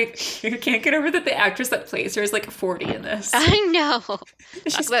 I can't get over that the actress that plays her is like 40 in this. I know.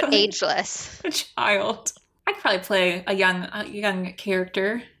 She's Talk about ageless. A child. I'd probably play a young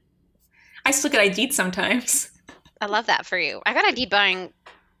character. I still get ID'd sometimes. I love that for you. I got ID'd buying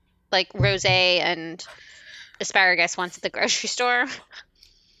like rosé and asparagus once at the grocery store.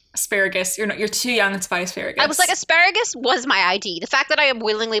 Asparagus. You're too young to buy asparagus. I was like, asparagus was my ID. The fact that I am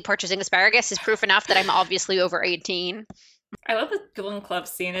willingly purchasing asparagus is proof enough that I'm obviously over 18. I love the Golden Club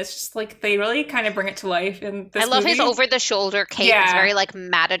scene. It's just like they really kind of bring it to life in this I love movie. his over-the-shoulder cape. Yeah. It's very like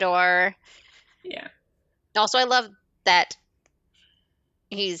Matador. Yeah. Also, I love that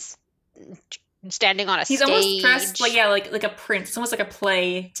he's standing on a stage. He's almost dressed like a prince. It's almost like a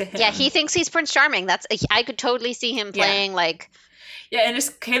play to him. Yeah, he thinks he's Prince Charming. I could totally see him playing like. Yeah, and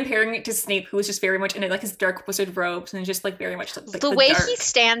just comparing it to Snape, who was just very much in like his dark wizard robes and just like very much like the way he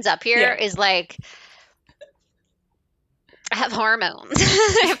stands up here is like. I have hormones.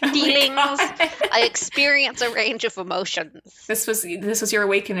 I have feelings. I experience a range of emotions. This was your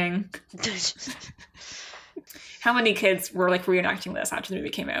awakening. How many kids were like reenacting this after the movie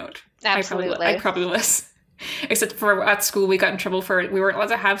came out? Absolutely. I probably was. Except for at school, we got in trouble for we weren't allowed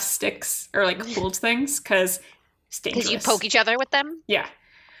to have sticks or like hold things because it's dangerous. Because you poke each other with them? Yeah.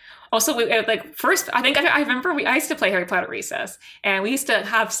 Also, we like first. I think I remember I used to play Harry Potter at recess, and we used to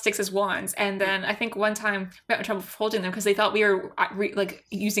have sticks as wands. And then I think one time we got in trouble for holding them because they thought we were like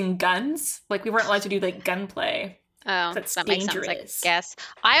using guns. Like we weren't allowed to do like gunplay. Oh, that's that dangerous. Makes sense, I guess.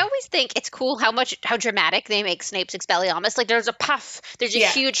 I always think it's cool how dramatic they make Snape's Expelliarmus. Like there's a puff, there's a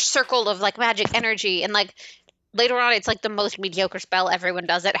huge circle of like magic energy, and like later on it's like the most mediocre spell. Everyone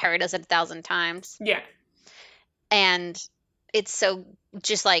does it. Harry does it 1,000 times. Yeah, and it's so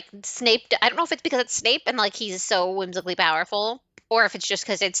just like Snape. I don't know if it's because it's Snape and like he's so whimsically powerful, or if it's just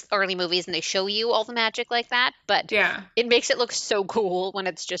because it's early movies and they show you all the magic like that. But it makes it look so cool when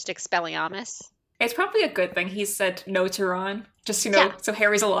it's just Expelliarmus. It's probably a good thing he said no to Ron, just so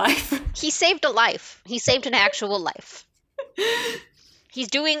Harry's alive. He saved a life. He saved an actual life. He's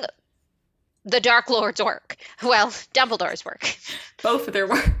doing the Dark Lord's work. Well, Dumbledore's work. Both of their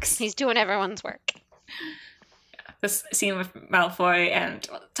works. He's doing everyone's work. This scene with Malfoy and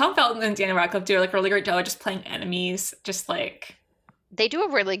Tom Felton and Daniel Radcliffe do like a really great job of just playing enemies. Just like they do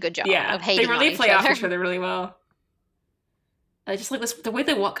a really good job of hating. They really play off each other really well. I just like this, the way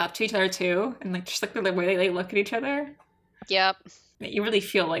they walk up to each other too, and like just like the way they look at each other. Yep. You really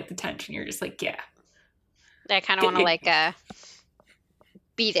feel like the tension. You're just like, yeah, I kind of want to like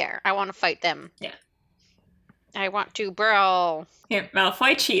be there. I want to fight them. Yeah. I want to brawl. Yeah,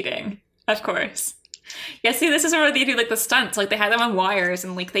 Malfoy cheating, of course. Yeah, see, this is where they do like the stunts. Like they had them on wires,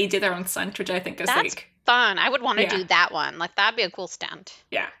 and like they did their own stunt, which I think is That's like fun. I would want to do that one. Like that'd be a cool stunt.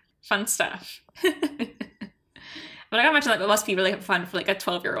 Yeah, fun stuff. But I gotta imagine like it must be really fun for like a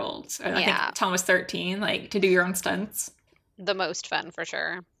 12-year-old. I think Tom was 13, like to do your own stunts. The most fun for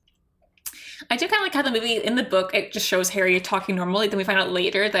sure. I do kind of like how the movie in the book it just shows Harry talking normally. Then we find out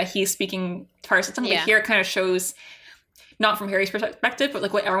later that he's speaking Parseltongue. But here it kind of shows not from Harry's perspective, but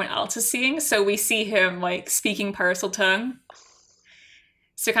like what everyone else is seeing. So we see him like speaking Parseltongue.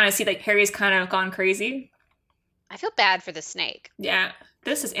 So kind of see like Harry's kind of gone crazy. I feel bad for the snake. Yeah,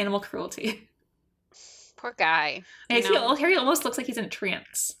 this is animal cruelty. Poor guy. I feel Harry almost looks like he's in a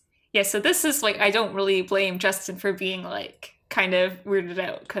trance. Yeah, so this is like I don't really blame Justin for being like kind of weirded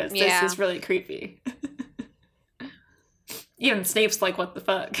out because this is really creepy. Even Snape's like, what the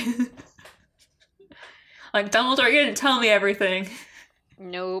fuck? Like, Dumbledore, you didn't tell me everything.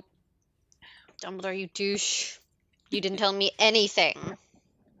 Nope. Dumbledore, you douche. You didn't tell me anything.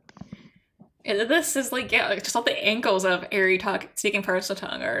 And this is like, like just all the angles of Harry speaking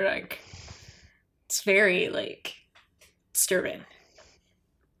Parseltongue are like, it's very like disturbing.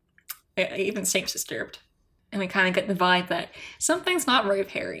 Even Snape's disturbed. And we kind of get the vibe that something's not right with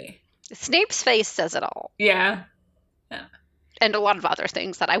Harry. Snape's face says it all. Yeah. And a lot of other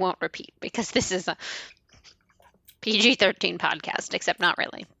things that I won't repeat because this is a PG-13 podcast, except not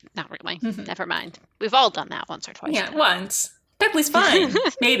really. Not really. Mm-hmm. Never mind. We've all done that once or twice. Yeah, once. Dudley's fine.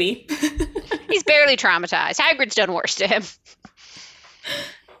 Maybe. He's barely traumatized. Hagrid's done worse to him.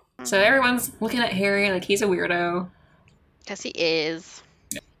 So everyone's looking at Harry like he's a weirdo. Because he is.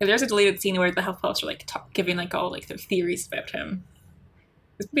 If there's a deleted scene where the Hufflepuffs are like giving like all like their theories about him.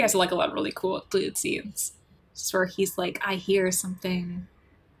 This movie has like a lot of really cool deleted scenes. Just where he's like, I hear something.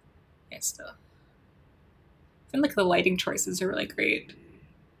 Yeah, stuff. And like the lighting choices are really great.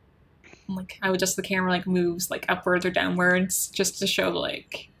 And, like how just the camera like moves like upwards or downwards just to show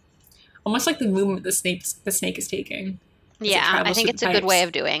like almost like the movement the snake is taking. Yeah, I think it's a good way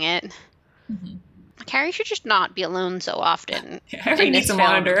of doing it. Mm-hmm. Harry should just not be alone so often. Harry needs a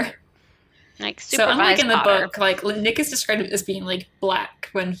monitor. Like so unlike in the book, like Nick is described as being like black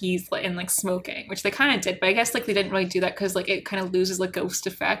when he's like, in like smoking, which they kind of did, but I guess like they didn't really do that because like it kind of loses the ghost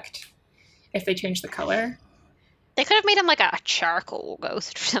effect if they change the color. They could have made him like a charcoal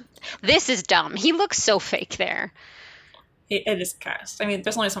ghost or something. This is dumb. He looks so fake there. It is cast. I mean,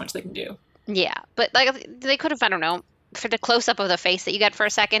 there's only so much they can do. Yeah, but like they could have, I don't know, for the close-up of the face that you get for a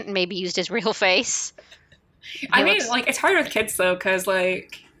second, maybe used his real face. I mean, like, it's hard with kids, though, because,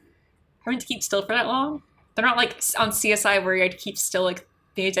 like, having to keep still for that long. They're not, like, on CSI where you had to keep still, like,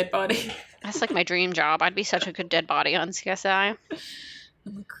 being a dead body. That's, like, my dream job. I'd be such a good dead body on CSI.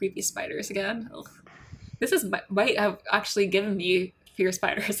 Creepy spiders again. Ugh. This might have actually given me fear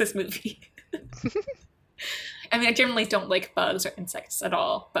spiders, this movie. I mean, I generally don't like bugs or insects at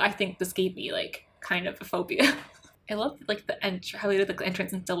all, but I think this gave me, like, kind of a phobia. I love like how they did like, the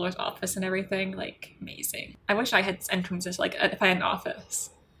entrance in Dumbledore's office and everything. Like amazing. I wish I had this entrance into like if I had an office.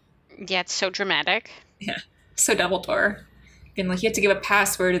 Yeah, it's so dramatic. Yeah, so Dumbledore. And like you have to give a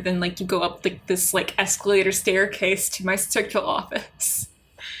password, and then like you go up like this like escalator staircase to my circular office.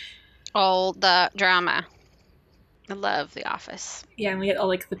 All the drama. I love The Office. Yeah, and we had all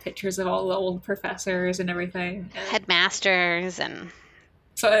like the pictures of all the old professors and everything. Headmasters and.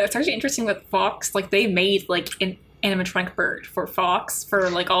 So it's actually interesting that Fox like they made like an animatronic bird for Fox for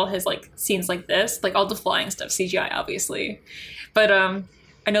like all his like scenes like this, like all the flying stuff, CGI obviously. But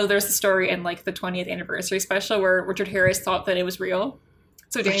I know there's a story in like the 20th anniversary special where Richard Harris thought that it was real.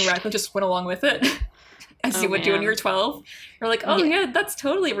 So Danny Radcliffe just went along with it. As you would do when you were 12. You're like, oh yeah, that's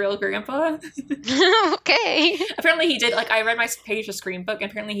totally real, Grandpa. Okay. Apparently he did, like, I read my page of Scream book, and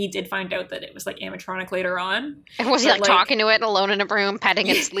apparently he did find out that it was, like, animatronic later on. And was he, like, talking to it alone in a room, petting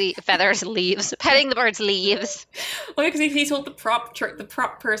its feathers, leaves, petting the bird's leaves? Well, because he told the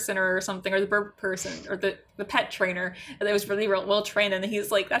prop person or something, or the bird person, or the pet trainer, that it was really well trained, and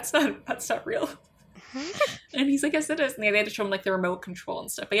he's like, that's not real. And he's like, yes, it is. And they had to show him, like, the remote control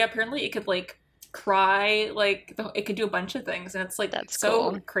and stuff. But yeah, apparently it could, like, cry, like it could do a bunch of things, and it's like that's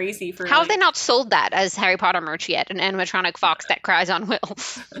so cool. Crazy for how have they not sold that as Harry Potter merch yet? An animatronic fox that cries on Will.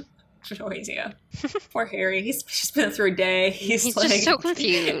 No idea. Poor Harry. He's just been through a day. He's like, just so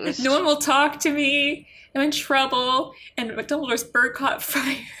confused. No one will talk to me. I'm in trouble, and Dumbledore's bird caught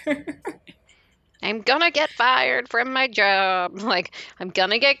fire. I'm gonna get fired from my job. Like I'm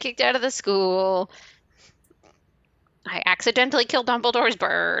gonna get kicked out of the school. I accidentally killed Dumbledore's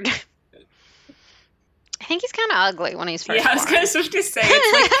bird. I think he's kind of ugly when he's first Yeah, I was born. kind of supposed to say,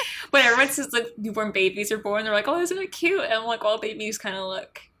 it's like, when everyone says, like, newborn babies are born, they're like, oh, isn't it cute? And I'm like, all babies kind of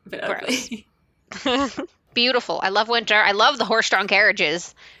look a bit ugly. Beautiful. I love winter. I love the horse-drawn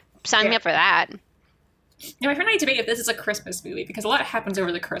carriages. Sign me Yeah. up for that. Now, my friend and I debate if this is a Christmas movie, because a lot happens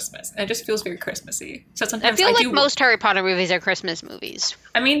over the Christmas, and it just feels very Christmassy. So I sometimes feel like do... most Harry Potter movies are Christmas movies.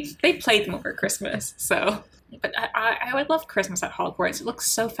 I mean, they played them over Christmas, so... But I would love Christmas at Hogwarts. It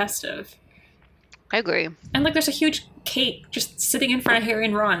looks so festive. I agree. And, like, there's a huge cake just sitting in front of Harry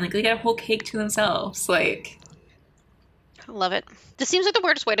and Ron. Like, they get a whole cake to themselves. Like... I love it. This seems like the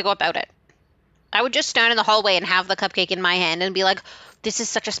weirdest way to go about it. I would just stand in the hallway and have the cupcake in my hand and be like, this is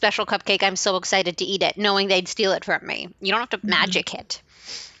such a special cupcake. I'm so excited to eat it, knowing they'd steal it from me. You don't have to magic it.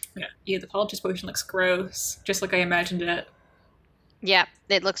 Yeah, the Politics potion looks gross, just like I imagined it. Yeah,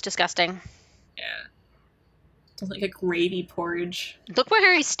 it looks disgusting. Yeah. It's like a gravy porridge. Look where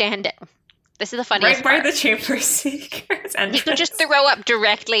Harry's standing. This is the funniest Right by part. the Chamber of Secrets entrance. He could just throw up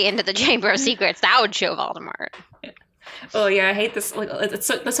directly into the Chamber of Secrets. That would show Voldemort. Oh yeah, I hate this. Like, the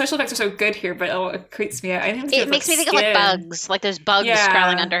special effects are so good here, but it creeps me out. I think It makes me think of like bugs. Like there's bugs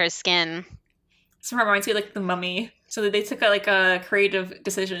crawling under his skin. This reminds me of like the Mummy. So they took a creative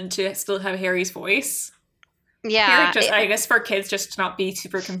decision to still have Harry's voice. Yeah. I guess for kids just to not be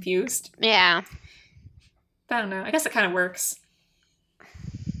super confused. Yeah. I don't know. I guess it kind of works.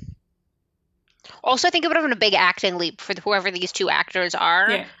 Also, I think it would have been a big acting leap for whoever these two actors are.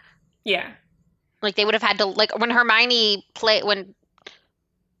 Yeah. Yeah. Like they would have had to when Hermione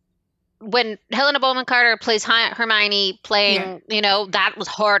when Helena Bonham Carter plays Hermione playing, that was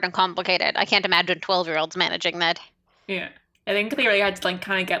hard and complicated. I can't imagine 12-year-olds managing that. Yeah. I think they really had to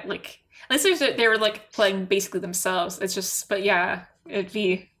kind of get unless they were playing basically themselves. It's just, but yeah, it'd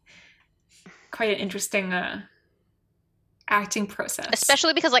be quite an interesting acting process.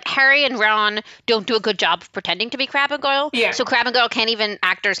 Especially because Harry and Ron don't do a good job of pretending to be Crabbe and Goyle. Yeah. So Crabbe and Goyle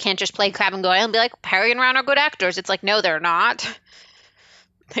actors can't just play Crabbe and Goyle and be like, Harry and Ron are good actors. It's like, no, they're not.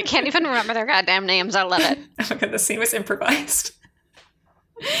 They can't even remember their goddamn names. I love it. Oh my god, the scene was improvised.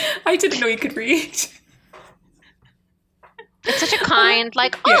 I didn't know you could read. It's such a kind,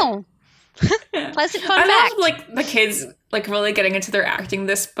 pleasant fun I fact. love the kids really getting into their acting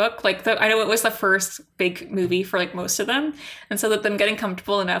this book. I know it was the first big movie for most of them, and so that them getting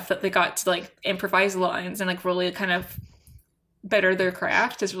comfortable enough that they got to improvise lines and really kind of better their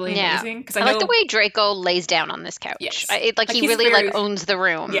craft is really amazing. Because I like the way Draco lays down on this couch. Yes. He really owns the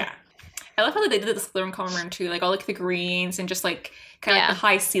room. Yeah. I love how they did this Slytherin common room too, all the greens and just kind of the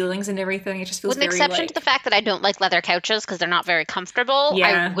high ceilings and everything. It just feels with an exception to the fact that I don't like leather couches because they're not very comfortable.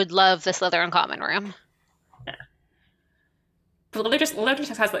 Yeah. I would love the Slytherin common room. Yeah. But leather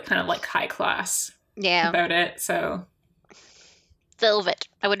just has kind of high class about it. So velvet.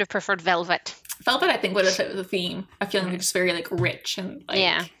 I would have preferred velvet. Velvet, I think, would have fit with the theme. I feel like just very rich and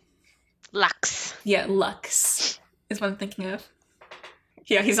luxe. Yeah, luxe is what I'm thinking of.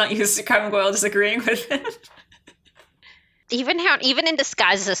 Yeah, he's not used to Crabbe and Goyle disagreeing with him. Even in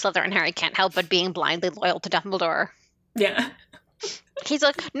disguise as a Slytherin, Harry can't help but being blindly loyal to Dumbledore. Yeah. He's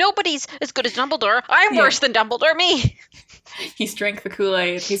like, nobody's as good as Dumbledore. I'm worse than Dumbledore, me. He's drank the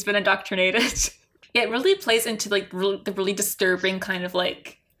Kool-Aid. He's been indoctrinated. Yeah, it really plays into the really disturbing kind of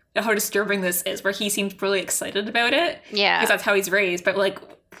how disturbing this is, where he seems really excited about it. Yeah. Because that's how he's raised. But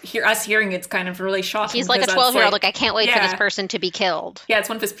us hearing it's kind of really shocking. He's like a 12-year-old. I can't wait for this person to be killed. Yeah, it's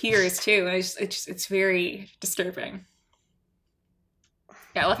one of his peers too. And it's very disturbing.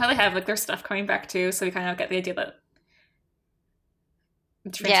 Yeah, I love how they have their stuff coming back too, so we kind of get the idea that.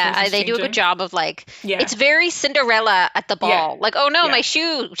 They do a good job of it's very Cinderella at the ball. Yeah. My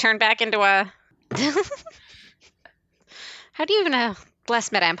shoe turned back into a. How do you even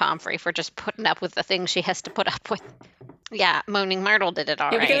bless Madame Pomfrey for just putting up with the things she has to put up with? Yeah, Moaning Myrtle did it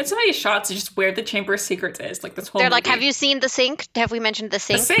all right. We get so many shots of just where the Chamber of Secrets is. This whole They're movie. have you seen the sink? Have we mentioned the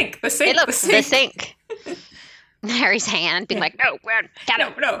sink? The sink. The sink. Harry's hand being no, get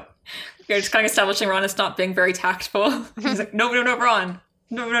him. No. You're just kind of establishing Ron as not being very tactful. He's like, no, Ron.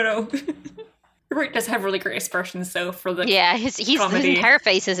 No. Robert does have really great expressions, though, for the his entire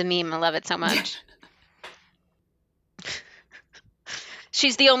face is a meme. I love it so much.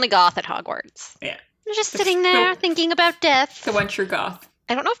 She's the only goth at Hogwarts. Yeah. You're just sitting there thinking about death. The one true goth.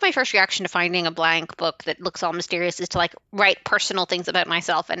 I don't know if my first reaction to finding a blank book that looks all mysterious is to write personal things about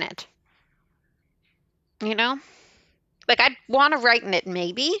myself in it. I'd want to write in it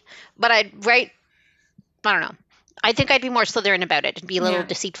maybe, but I'd write, I don't know. I think I'd be more Slytherin about it and be a little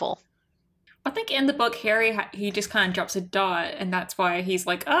deceitful. I think in the book, Harry, he just kind of drops a dot, and that's why he's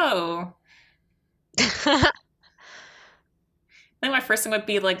like, oh. I think my first thing would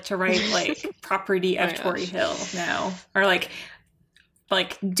be like to write like property Oh of my Tory gosh. Hill now, or like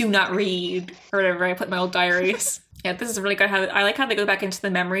do not read or whatever I put in my old diaries. Yeah, this is really good. How I like how they go back into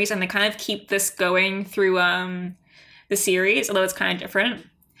the memories and they kind of keep this going through the series, although it's kind of different.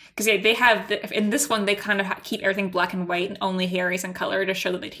 Because yeah, they have in this one they kind of keep everything black and white and only Harry's in color to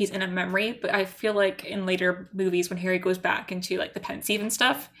show that he's in a memory. But I feel like in later movies when Harry goes back into like the Pensieve and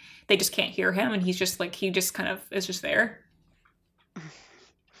stuff, they just can't hear him and he's just like he just kind of is just there.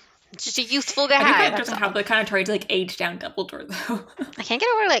 Just a youthful I think guy. that doesn't have the kind of try to like age down Dumbledore though. I can't get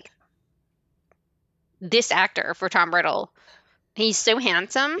over like this actor for Tom Riddle. He's so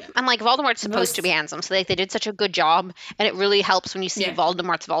handsome. Yeah. And like Voldemort's supposed to be handsome, so like they did such a good job. And it really helps when you see Yeah.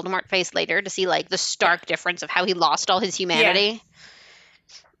 Voldemort's Voldemort face later to see like the stark difference of how he lost all his humanity.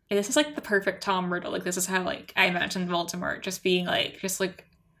 And this is like the perfect Tom Riddle. Like this is how like I imagine Voldemort just being like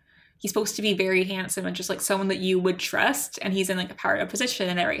he's supposed to be very handsome and just like someone that you would trust, and he's in like a powered up position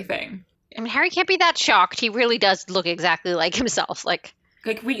and everything. I mean, Harry can't be that shocked. He really does look exactly like himself. Like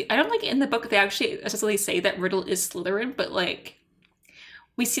I don't like in the book they actually necessarily say that Riddle is Slytherin, but like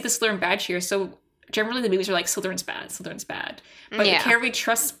we see the Slytherin badge here, so generally the movies are like Slytherin's bad. But Yeah. Harry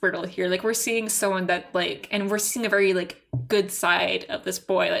trusts Riddle here. Like we're seeing someone that like, and we're seeing a very like good side of this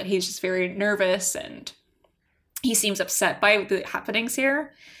boy. Like he's just very nervous and he seems upset by the happenings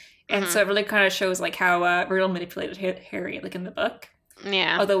here. And so it really kind of shows like how Riddle manipulated Harry like in the book.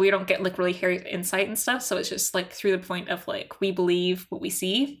 yeah. Although we don't get like really Harry's insight and stuff, so it's just like through the point of like we believe what we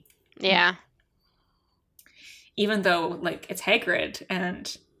see, Yeah. even though like it's Hagrid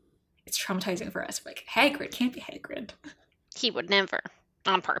and it's traumatizing for us. We're like Hagrid can't be Hagrid He would never.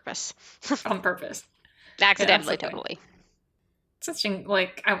 On purpose. on purpose. Accidentally, absolutely. totally. It's interesting.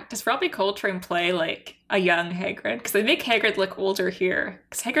 Like, does Robbie Coltrane play like a young Hagrid? Because they make Hagrid look older here.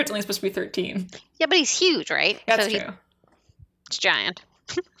 Because Hagrid's only supposed to be 13. Yeah, but he's huge, right? That's so true. He's giant.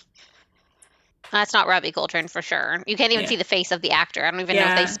 That's not Robbie Coltrane for sure. You can't even Yeah. see the face of the actor. I don't even know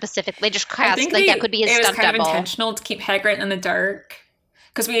if they Yeah. specifically just I cast think like that could be his it was stunt kind of double. intentional to keep Hagrid in the dark.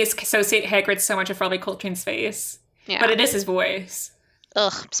 Because we associate Hagrid so much with Robbie Coltrane's face. Yeah. But it is his voice.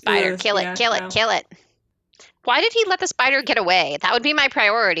 Ugh, spider, Ugh, kill it, yeah, kill it, no. kill it. Why did he let the spider get away? That would be my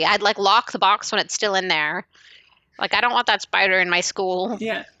priority. I'd like lock the box when it's still in there. Like I don't want that spider in my school.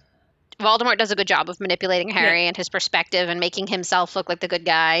 Yeah. Voldemort does a good job of manipulating Harry and his perspective and making himself look like the good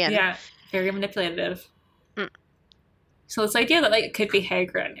guy. And Yeah. Very manipulative. Mm. So this idea that like it could be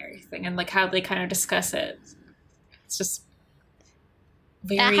Hagrid and everything, and like how they kind of discuss it, it's just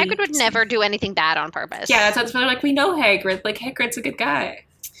very. Hagrid would never do anything bad on purpose. Yeah, that's what they're like. We know Hagrid. Like Hagrid's a good guy.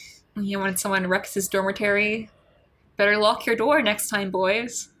 You know, when someone wrecks his dormitory, better lock your door next time,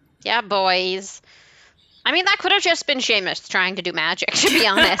 boys. Yeah, boys. I mean, that could have just been Seamus trying to do magic, to be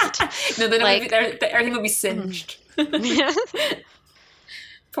honest. No, then Like- everything would be singed.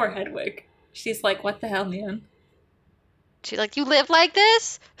 Poor Hedwig. She's like, what the hell, man? She's like, you live like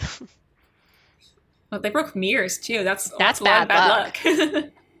this? Well, they broke mirrors too. That's That's a lot of bad bad luck.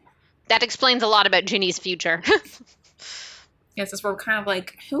 That explains a lot about Ginny's future. Yes, as we're kind of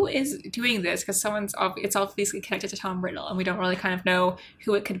like, who is doing this? Because it's obviously connected to Tom Riddle, and we don't really kind of know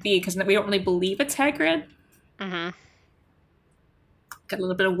who it could be because we don't really believe it's Hagrid. hmm Got a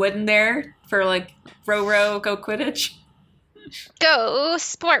little bit of wood in there for like row, go Quidditch. Go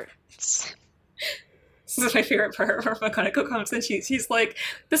sports. This is my favorite part where McGonagall comes and she's like,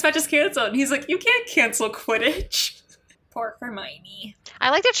 this match is canceled. And he's like, you can't cancel Quidditch. Poor Hermione.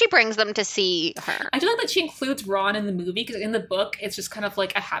 I like that she brings them to see her. I do like that she includes Ron in the movie because in the book it's just kind of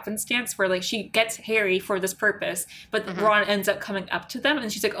like a happenstance where like she gets Harry for this purpose, but Ron ends up coming up to them and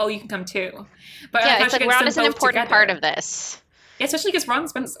she's like, "Oh, you can come too." But I Yeah, thought it's she like gets Ron them is an both important together. part of this. Yeah, especially because Ron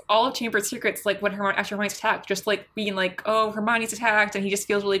spends all of Chamber of Secrets like when after Hermione's attacked, just like being like, "Oh, Hermione's attacked," and he just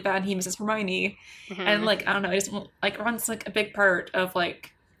feels really bad. And he misses Hermione, and like I don't know, I just like Ron's like a big part of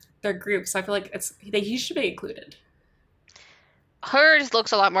like their group, so I feel like he should be included. Hers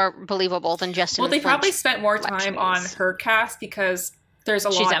looks a lot more believable than Justin. Well, they probably Fletch- spent more time on Fletch's. her cast because there's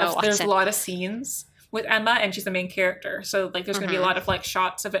She's Emma there's a Watson. lot of scenes with Emma and she's the main character. So like there's going to be a lot of like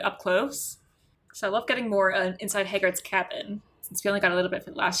shots of it up close. So I love getting more inside Hagrid's cabin since we only got a little bit of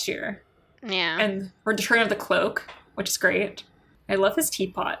it last year. Yeah. And Return of the Cloak, which is great. I love his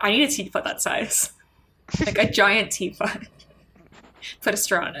teapot. I need a teapot that size. Like a giant teapot. Put a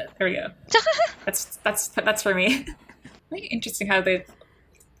straw in it. There we go. That's for me. Really interesting how they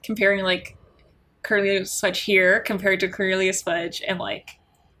comparing like Cornelius Fudge here compared to Cornelius Fudge and like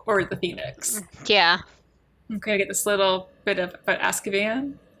or the Phoenix. Yeah. I'm going to get this little bit of about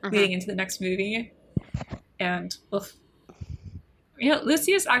Azkaban leading into the next movie, and oof. You know,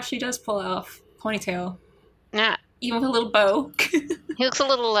 Lucius actually does pull off ponytail. Yeah. even with a little bow. He looks a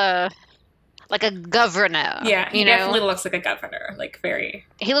little like a governor. Yeah, he you know, definitely looks like a governor. Like, very.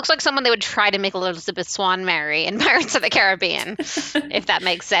 he looks like someone they would try to make Elizabeth Swann marry in Pirates of the Caribbean, if that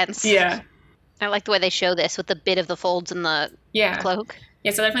makes sense. Yeah. I like the way they show this with the bit of the folds in the cloak.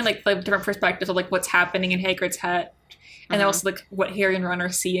 Yeah, so definitely like the different perspectives of like what's happening in Hagrid's head, and then also like what Harry and Ron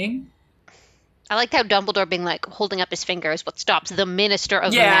are seeing. I liked how Dumbledore being like holding up his finger is what stops the Minister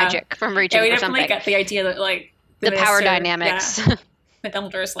of Magic from reaching for something. We definitely get the idea that like the power dynamics. Yeah, that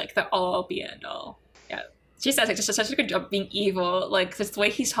Dumbledore is like the all be and all. Yeah, she says like just such a good job being evil. Like just the way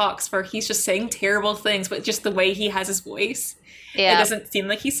he talks, where he's just saying terrible things, but just the way he has his voice, it doesn't seem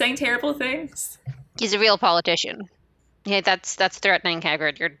like he's saying terrible things. He's a real politician. Yeah, that's threatening,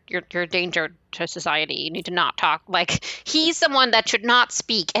 Hagrid. You're a danger to society. You need to not talk. Like, he's someone that should not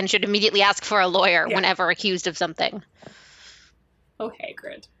speak and should immediately ask for a lawyer whenever accused of something. Oh,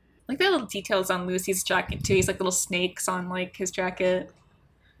 Hagrid. Like the little details on Lucy's jacket too. He's like little snakes on like his jacket.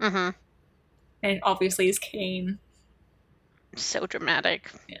 Mm-hmm. And obviously his cane. So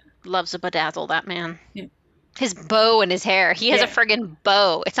dramatic. Yeah. Loves a bedazzle, that man. Yeah. His bow in his hair. He has a friggin'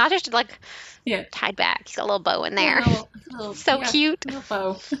 bow. It's not just like tied back. He's got a little bow in there. So cute. A little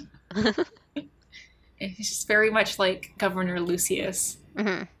bow. He's just very much like Governor Lucius.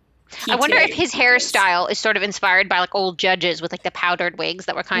 Mm-hmm. I wonder if his hairstyle is sort of inspired by like old judges with like the powdered wigs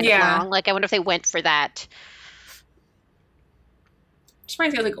that were kind of long. Like, I wonder if they went for that. Just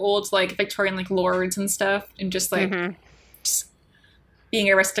reminds me of like old like Victorian like lords and stuff, and just like just being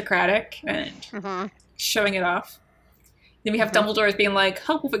aristocratic and showing it off. Then we have Dumbledore being like,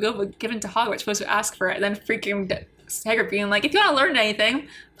 help will be given to Hogwarts, supposed to ask for it. And then freaking Hagrid being like, if you want to learn anything,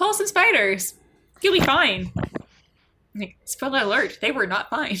 pull some spiders. You'll be fine. Like, spoiler alert, they were not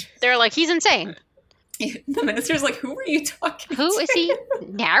fine. They're like, he's insane. The minister's like, who are you talking to? Who is he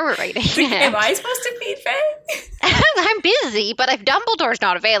narrating? Like, am I supposed to feed Faye? I'm busy, but if Dumbledore's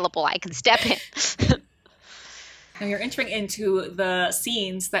not available, I can step in. Now you're entering into the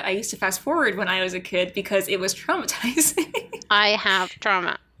scenes that I used to fast forward when I was a kid because it was traumatizing. I have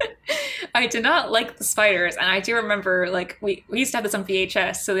trauma. I did not like the spiders, and I do remember like we used to have this on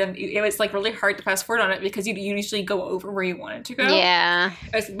VHS, so then it was like really hard to fast forward on it because you usually go over where you wanted to go. Yeah,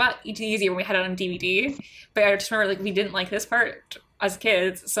 it was much easier when we had it on DVD. But I just remember like we didn't like this part as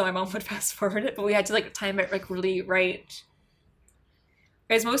kids, so my mom would fast forward it, but we had to like time it like really right.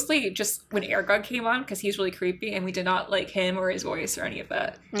 It was mostly just when Aragog came on because he's really creepy, and we did not like him or his voice or any of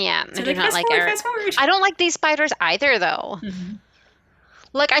that. Yeah, so I do not like Aragog. I don't like these spiders either, though. Mm-hmm.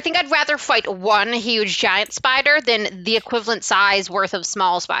 Like, I think I'd rather fight one huge giant spider than the equivalent size worth of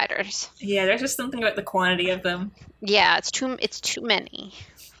small spiders. Yeah, there's just something about the quantity of them. Yeah, it's too many.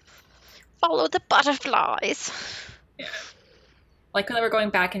 Follow the butterflies. Yeah. Like when we're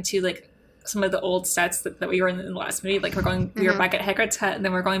going back into like some of the old sets that we were in the last movie, like we were back at Hagrid's hut, and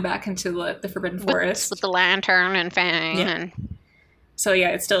then we're going back into the Forbidden Forest with the lantern and Fang. Yeah. And... So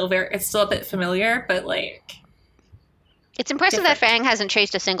yeah, it's still a bit familiar, but like. It's impressive that Fang hasn't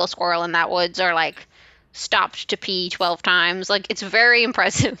chased a single squirrel in that woods or, like, stopped to pee 12 times. Like, it's very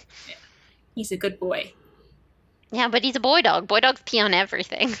impressive. Yeah. He's a good boy. Yeah, but he's a boy dog. Boy dogs pee on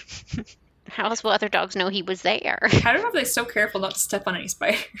everything. How else will other dogs know he was there? I don't know if they're so careful not to step on any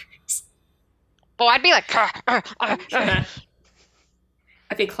spiders. Well, I'd be like...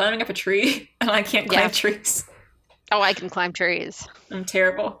 I'd be climbing up a tree, and I can't climb trees. Oh, I can climb trees. I'm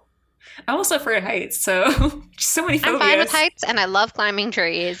terrible. I'm also afraid of heights, so so many phobias. I'm fine with heights, and I love climbing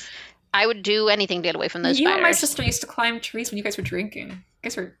trees. I would do anything to get away from those spiders. You and my sister used to climb trees when you guys were drinking. You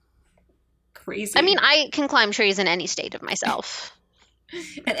guys were crazy. I mean, I can climb trees in any state of myself.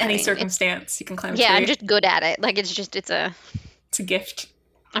 In any circumstance, you can climb a tree. Yeah, I'm just good at it. Like, it's a gift.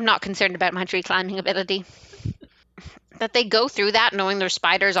 I'm not concerned about my tree climbing ability. That they go through that knowing there's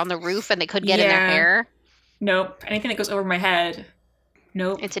spiders on the roof and they could get in their hair. Nope. Anything that goes over my head.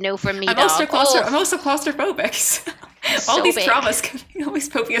 Nope. It's a no from me, I'm also claustrophobic. So all these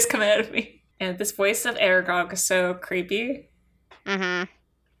phobias come out of me. And this voice of Aragog is so creepy. Mm-hmm.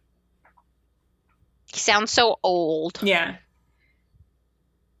 He sounds so old. Yeah.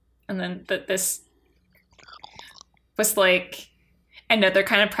 And then this was like another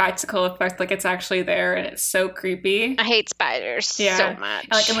kind of practical effect, like it's actually there and it's so creepy. I hate spiders so much.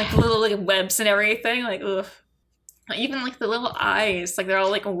 And like the little like webs and everything, like ugh. Even like the little eyes, like they're all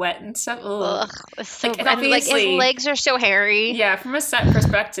like wet and stuff. Ugh. So like, his legs are so hairy. Yeah, from a set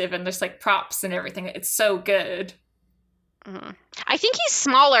perspective, and there's like props and everything. It's so good. Mm-hmm. I think he's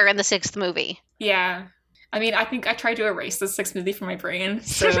smaller in the 6th movie. Yeah, I mean, I think I tried to erase the 6th movie from my brain,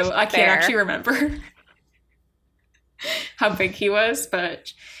 so I can't actually remember. how big he was,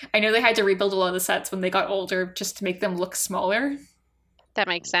 but I know they had to rebuild a lot of the sets when they got older just to make them look smaller. That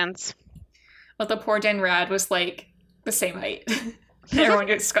makes sense. But the poor Dan Rad was like the same height. Everyone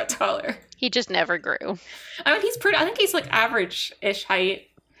just got taller. He just never grew. I mean, I think he's like average-ish height.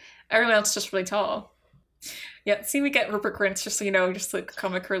 Everyone else is just really tall. Yeah, see, we get Rupert Grint, just so you know, just like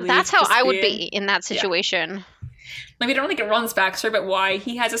comic relief. That's how just I would be in that situation. Yeah. Like, we don't really get Ron's backstory about why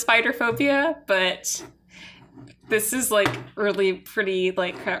he has a spider phobia, but this is like really pretty,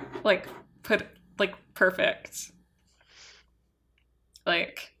 perfect.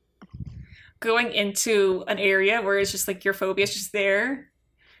 Like, going into an area where it's just like your phobia is just there.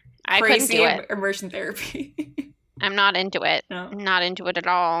 I couldn't do it. Immersion therapy. I'm not into it. No. I'm not into it at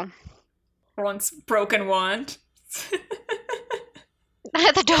all. Ron's broken wand.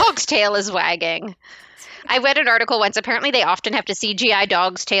 The dog's tail is wagging. I read an article once. Apparently, they often have to CGI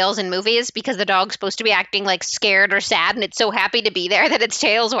dogs' tails in movies because the dog's supposed to be acting like scared or sad, and it's so happy to be there that its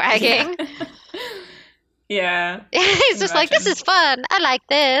tail's wagging. Yeah. He's just like, this is fun. I like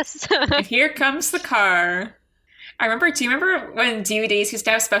this. And here comes the car. Do you remember when DVDs used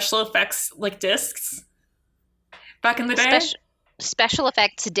to have special effects like discs back in the day? Special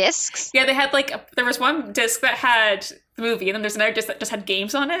effects discs? Yeah, they had there was one disc that had the movie, and then there's another disc that just had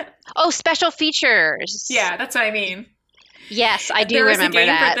games on it. Oh, special features. Yeah, that's what I mean. Yes, I do remember that. There was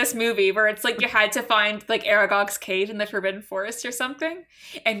a game for this movie where it's like you had to find like Aragog's cave in the Forbidden Forest or something,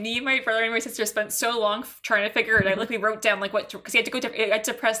 and me and my brother and my sister spent so long trying to figure it out. Like, we wrote down like because you had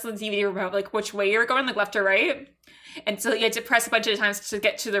to press the DVD remote like which way you were going, like left or right, and so you had to press a bunch of times to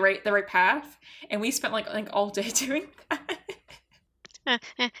get to the right path. And we spent like all day doing that.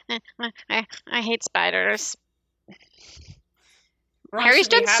 I hate spiders. Ron Harry's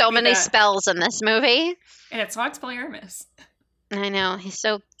done so many spells in this movie. And it's not Expelliarmus. I know, he's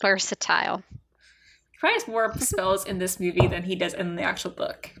so versatile. He probably has more spells in this movie than he does in the actual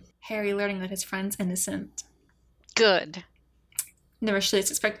book. Harry learning that his friend's innocent. Good. Never should have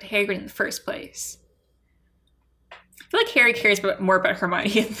suspected Hagrid in the first place. I feel like Harry cares more about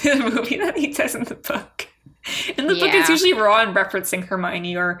Hermione in the movie than he does in the book. In the book, it's usually Ron referencing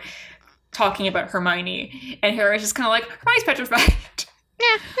Hermione or talking about Hermione, and Harry's just kind of like, Hermione's petrified.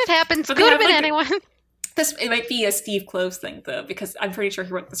 Yeah, it happens. Could have been anyone. It might be a Steve Kloves thing, though, because I'm pretty sure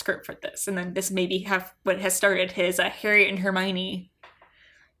he wrote the script for this, and then this maybe what has started his Harry and Hermione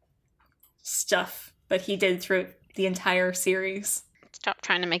stuff that he did throughout the entire series. Stop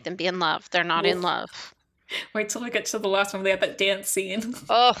trying to make them be in love. They're not in love. Wait till we get to the last one. They have that dance scene.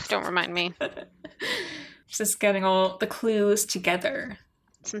 Oh, don't remind me. Just getting all the clues together.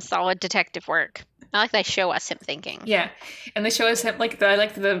 Some solid detective work. I like they show us him thinking. Yeah, and they show us him I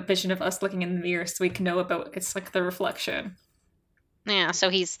like the vision of us looking in the mirror so we can know about it's like the reflection. Yeah, so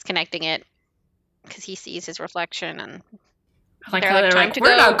he's connecting it because he sees his reflection, and I like how they're like,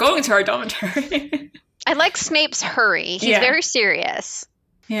 we're not going to our dormitory. I like Snape's hurry. He's very serious.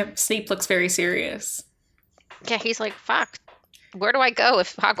 Yeah, Snape looks very serious. Yeah, he's like, fuck. Where do I go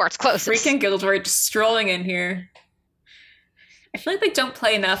if Hogwarts closes? Freaking Gilderoy just strolling in here. I feel like they don't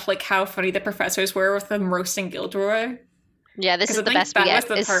play enough like how funny the professors were with them roasting Gilderoy. Yeah, this is the best we get,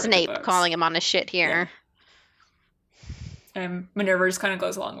 is Snape calling him on his shit here. Yeah. Minerva just kind of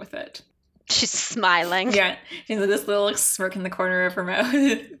goes along with it. She's smiling. Yeah, she's like this little smirk in the corner of her mouth.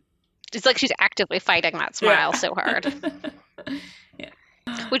 It's like she's actively fighting that smile so hard. Yeah.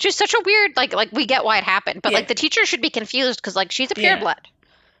 Which is such a weird, like we get why it happened, but like the teacher should be confused because like she's a pureblood.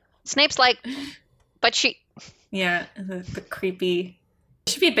 Snape's like, but she... Yeah, the creepy...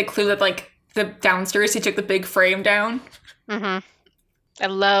 It should be a big clue that like the downstairs he took the big frame down. Mm-hmm. I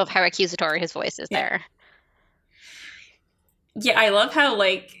love how accusatory his voice is there. Yeah, I love how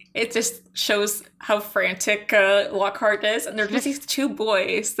like it just shows how frantic Lockhart is, and they're just these two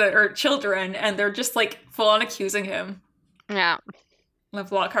boys that are children, and they're just like full on accusing him. Yeah.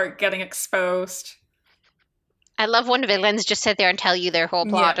 Of Lockhart getting exposed. I love when villains just sit there and tell you their whole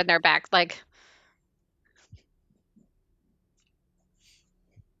plot and they're back like...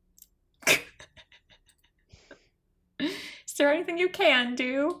 Is there anything you can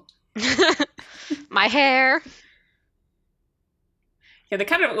do? My hair. Yeah, they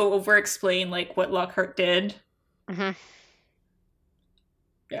kind of over-explain like what Lockhart did. Mm-hmm.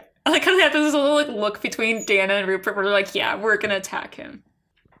 Yeah, I kind of had this little like look between Dana and Rupert where they're like, "Yeah, we're gonna attack him,"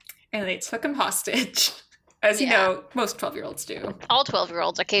 and they took him hostage, as you know, most 12-year-olds do. All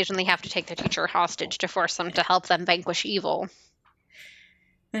 12-year-olds occasionally have to take their teacher hostage to force them to help them vanquish evil.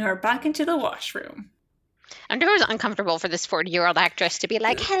 And we're back into the washroom. I'm sure it was uncomfortable for this 40-year-old actress to be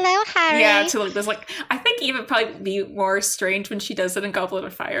like, hello, Harry. Yeah, to like, there's like, I think even probably be more strange when she does it in Goblet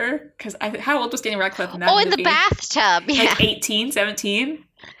of Fire. Because how old was Daniel Radcliffe in that movie? In the bathtub. Yeah. Like 18, 17?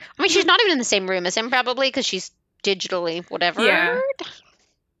 I mean, she's not even in the same room as him, probably, because she's digitally whatever. Yeah.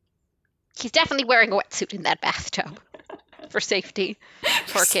 He's definitely wearing a wetsuit in that bathtub for safety.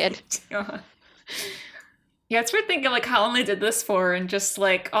 Poor kid. Yeah, it's weird thinking like how long they did this for, and just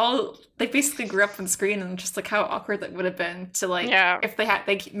like they basically grew up on screen, and just like how awkward that would have been to like if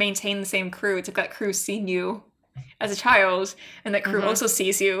they maintained the same crew. It's like that crew seen you as a child, and that crew also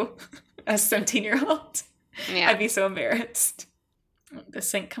sees you as a 17-year-old. Yeah, I'd be so embarrassed. The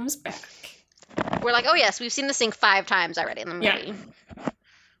sink comes back. We're like, oh yes, we've seen the sink 5 times already in the movie. Yeah.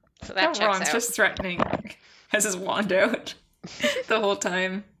 So that checks Ron's out. just threatening, has his wand out the whole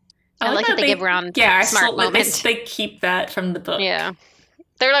time. I like that they give Ron smart moments. They keep that from the book. Yeah.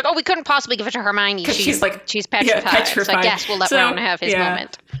 They're like, oh, we couldn't possibly give it to Hermione. She's petrified. Yeah, petrified. So I guess we'll let Ron have his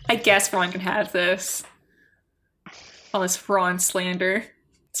moment. I guess Ron can have this. All this Ron slander.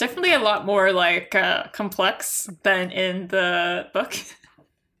 It's definitely a lot more like complex than in the book.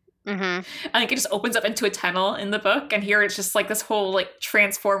 I think it just opens up into a tunnel in the book, and here it's just like this whole like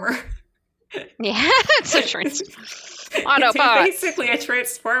transformer. Yeah, it's a transformer. It's basically a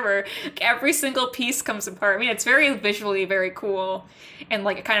transformer. Every single piece comes apart. I mean, it's very visually very cool, and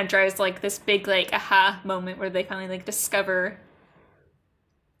like it kind of drives like this big like aha moment where they finally like discover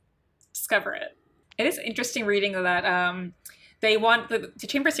it. It is interesting reading that they want the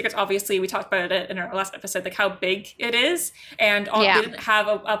Chamber of Secrets. Obviously, we talked about it in our last episode, like how big it is, and they didn't have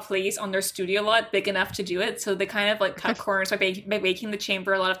a place on their studio lot big enough to do it, so they kind of like cut corners by making the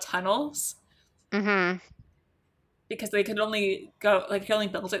chamber a lot of tunnels. Because they could only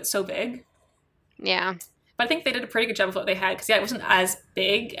build it so big. Yeah. But I think they did a pretty good job of what they had, because it wasn't as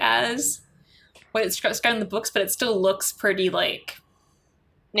big as what it's got in the books, but it still looks pretty like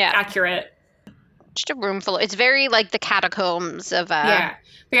accurate. Just a room full. It's very like the catacombs of. But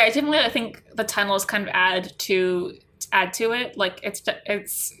I didn't really think the tunnels kind of add to it. Like it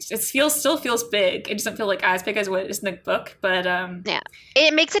still feels big. It doesn't feel like as big as what is in the book, but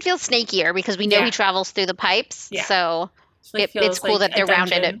it makes it feel snakier because we know he travels through the pipes. Yeah. So it's cool that they're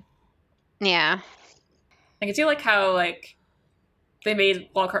rounded it. Yeah. I can see like how like they made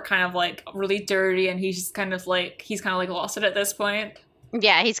Lockhart kind of like really dirty, and he's kind of like lost it at this point.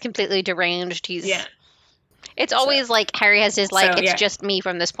 Yeah, he's completely deranged. It's always like Harry has his like it's just me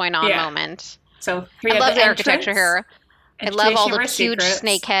from this point on moment. So I love the architecture here. I love all the huge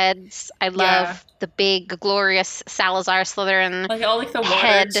snake heads. I love the big, glorious Salazar Slytherin like all like the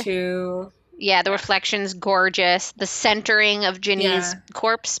water too. Yeah, the reflection's gorgeous. The centering of Ginny's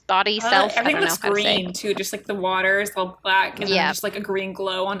corpse body self. Everything looks green too. Just like the water is all black, and then just like a green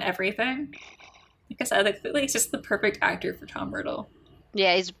glow on everything. Like I said, he's just the perfect actor for Tom Riddle.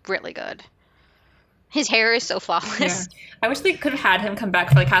 Yeah, he's really good. His hair is so flawless. Yeah. I wish they could have had him come back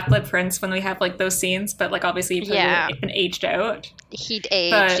for like Half-Blood Prince when we have like those scenes, but like obviously he'd been aged out. He'd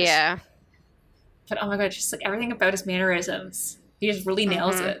aged, But oh my god, just like everything about his mannerisms, he just really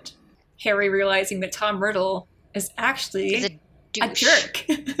nails it. Harry realizing that Tom Riddle is actually a jerk.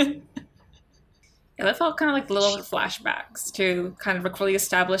 I love all kind of like little flashbacks to kind of like really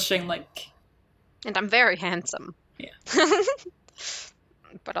establishing like. And I'm very handsome. Yeah.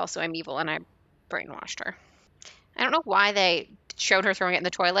 But also I'm evil and I brainwashed her. I don't know why they showed her throwing it in the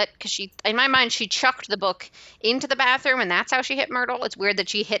toilet, because in my mind, she chucked the book into the bathroom and that's how she hit Myrtle. It's weird that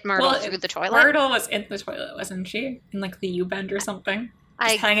she hit Myrtle through the toilet. Myrtle was in the toilet, wasn't she? In like the U-bend or something?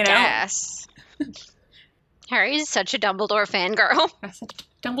 Just hanging out. Harry's such a Dumbledore fangirl.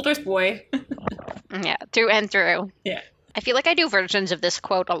 Dumbledore's boy. Yeah, through and through. Yeah. I feel like I do versions of this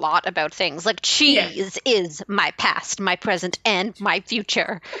quote a lot about things. Like, cheese is my past, my present, and my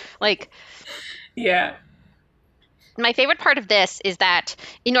future. Like, yeah. My favorite part of this is that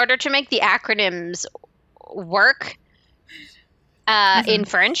in order to make the acronyms work in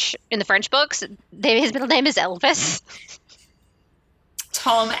French, in the French books, his middle name is Elvis.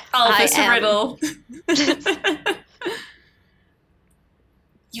 Tom Elvis Riddle.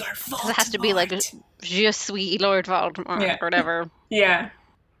 You're Voldemort. It has to be like, je suis Lord Voldemort, or whatever. Yeah.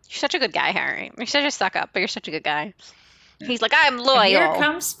 You're such a good guy, Harry. You're such a suck-up, but you're such a good guy. He's like, I'm loyal. And here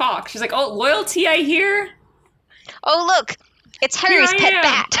comes Spock. She's like, oh, loyalty, I hear. Oh, look. It's Harry's pet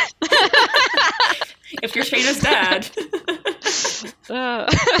bat. If you're Shayna's dad.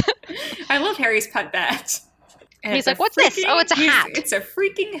 I love Harry's pet bat. And he's like, what's this? Oh, it's a hat. It's a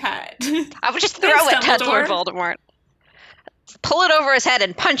freaking hat. I would just throw it at Lord Voldemort. Pull it over his head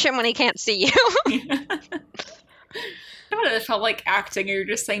and punch him when he can't see you. I don't know, it felt like acting, or you're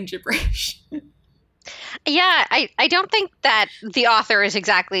just saying gibberish. Yeah, I don't think that the author is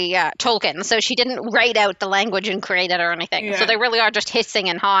exactly Tolkien, so she didn't write out the language and create it or anything. So Yeah. they really are just hissing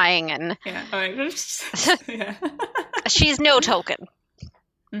and hawing, and Yeah. Yeah. she's no Tolkien.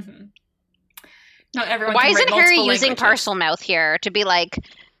 Mm-hmm. Not everyone Why can write isn't Harry multiple using languages. Parselmouth here to be like,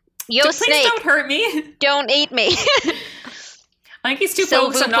 yo, Please Snake, don't hurt me. don't eat me? I think he's too S'il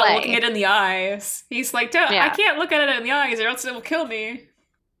focused vous on not plaît. looking it in the eyes. He's like, I Yeah. can't look at it in the eyes or else it will kill me.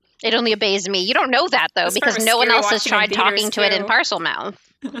 It only obeys me. You don't know that, though, This part because was no one scary else has watching in tried talking theaters, to it in too. Parselmouth.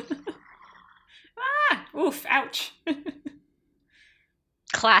 Ah, oof, ouch.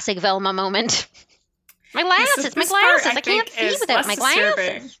 Classic Velma moment. My So glasses, my this part, glasses. I can't think, see is without less my disturbing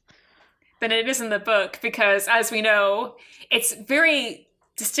glasses. than it is in the book because, as we know, it's very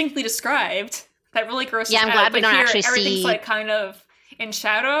distinctly described. That really grosses Yeah, I'm out. glad we But don't here, actually everything's see- like kind of in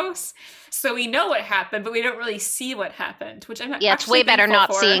shadows, so we know what happened, but we don't really see what happened. Which I'm Yeah, it's actually way better thankful not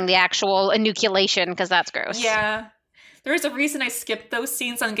for. seeing the actual enucleation, because that's gross. Yeah, there's a reason I skipped those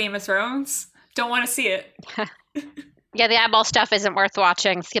scenes on Game of Thrones. Don't want to see it. Yeah, the eyeball stuff isn't worth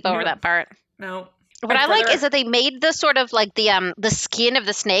watching. Skip over No. that part. No. What I like is that they made the sort of like the skin of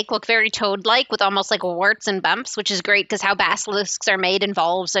the snake look very toad-like with almost like warts and bumps, which is great because how basilisks are made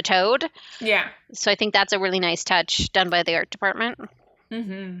involves a toad. Yeah. So I think that's a really nice touch done by the art department.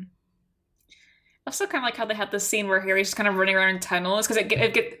 Mm-hmm. Also, kind of like how they had the scene where Harry's just kind of running around in tunnels because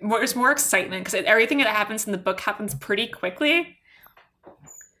there's more excitement because everything that happens in the book happens pretty quickly,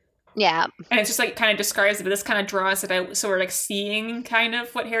 Yeah. and it's just like kind of describes it, but this kind of draws it out, so we're like seeing kind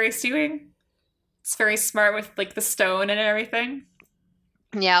of what Harry's doing. It's very smart with like the stone and everything.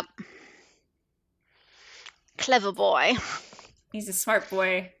 Yep. Clever boy. He's a smart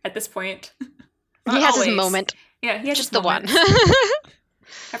boy at this point. He Not has his always. moment. Yeah, he has Just his the one. moments.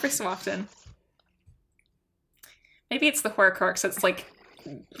 Every so often. Maybe it's the Horcrux that's like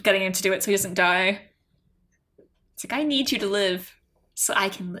getting him to do it so he doesn't die. It's like, I need you to live so I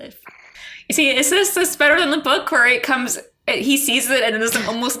can live. You see, is this better than the book where he sees it and it doesn't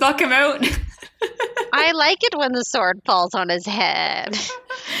almost knock him out? I like it when the sword falls on his head.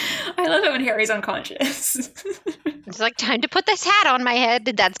 I love it when Harry's unconscious. It's like, time to put this hat on my head.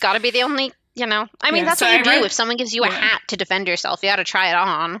 That's got to be the only, I mean, Yeah, that's so what you I do. read- If someone gives you a Yeah. hat to defend yourself, you got to try it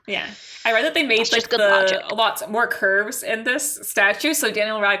on. Yeah. I read that they made That's like just good logic. lots more curves in this statue, so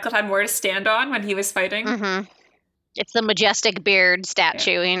Daniel Radcliffe had more to stand on when he was fighting. Mm-hmm. It's the majestic beard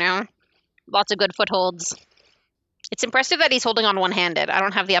statue, Lots of good footholds. It's impressive that he's holding on one-handed. I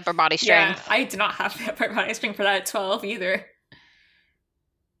don't have the upper body Yeah, strength. I did not have the upper body strength for that at 12 either.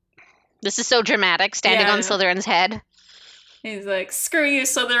 This is so dramatic, standing Yeah. on Slytherin's head. He's like, screw you,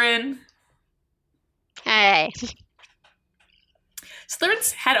 Slytherin. Hey.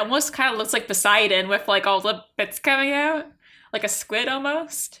 Slytherin's head almost kind of looks like Poseidon with like all the bits coming out. Like a squid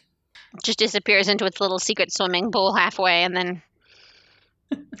almost. Just disappears into its little secret swimming pool halfway, and then...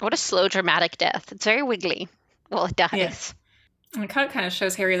 What a slow, dramatic death. It's very wiggly. Well, it dies. Yeah. And it kind of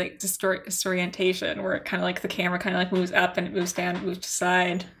shows Harry like disorientation, where it kind of like the camera kind of like moves up and it moves down, it moves to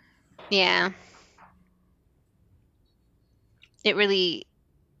side. Yeah. It really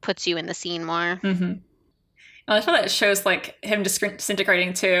puts you in the scene more. Mm-hmm. I like how that shows like him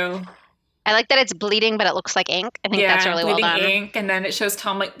disintegrating too. I like that it's bleeding, but it looks like ink. I think that's really well bleeding done. ink, and then it shows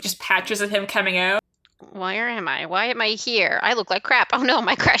Tom like just patches of him coming out. Where am I? Why am I here? I look like crap. Oh no,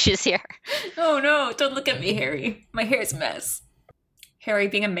 my crush is here. Oh no, don't look at me, Harry. My hair's a mess. Harry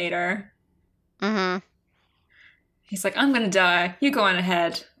being a mater. Mm-hmm. He's like, I'm gonna die. You go on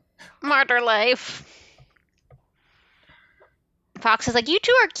ahead. Martyr life. Fox is like, you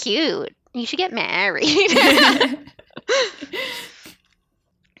two are cute. You should get married.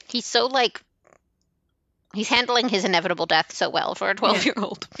 He's so like, he's handling his inevitable death so well for a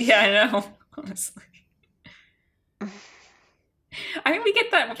 12-year-old. Yeah, I know. Honestly. I mean, we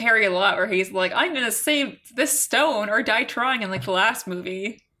get that with Harry a lot, where he's like, I'm gonna save this stone or die trying in like the last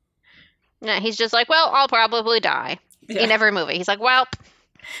movie. Yeah, he's just like, well, I'll probably die. Yeah. In every movie. He's like, well,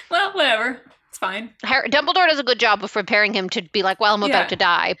 whatever. It's fine. Dumbledore does a good job of preparing him to be like, well, I'm Yeah. about to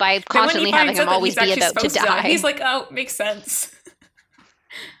die, by But when constantly he having finds him out that always he's be actually about to supposed die. He's like, oh, makes sense.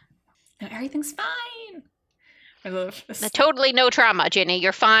 Now everything's fine. I love this. Totally no trauma, Ginny.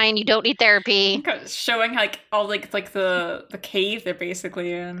 You're fine. You don't need therapy. Showing like all like the cave they're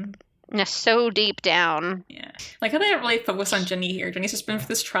basically in. Yeah, so deep down. Yeah, like how they don't really focus on Ginny here. Ginny's just been through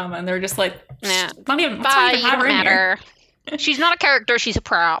this trauma, and they're just like, Yeah. not even. let's not Bye, even you have don't her in here. matter. She's not a character, she's a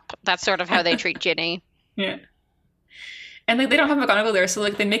prop. That's sort of how they treat Ginny. Yeah. And like they don't have McGonagall there, so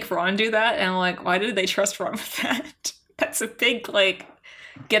like they make Ron do that, and I'm like, why did they trust Ron with that? That's a big like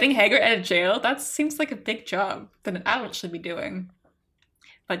getting Hagrid out of jail. That seems like a big job that an adult should be doing.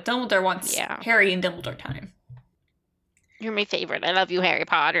 But Dumbledore wants Harry and Dumbledore time. You're my favorite. I love you, Harry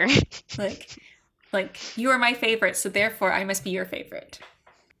Potter. like you are my favorite, so therefore I must be your favorite.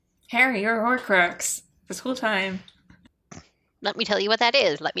 Harry, you're a Horcrux this whole time. Let me tell you what that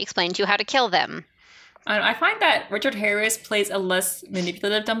is. Let me explain to you how to kill them. I find that Richard Harris plays a less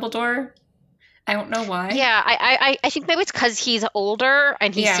manipulative Dumbledore. I don't know why. Yeah, I think maybe it's because he's older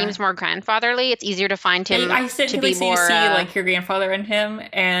and he seems more grandfatherly. It's easier to find him I said to be more... you see, like, your grandfather in him,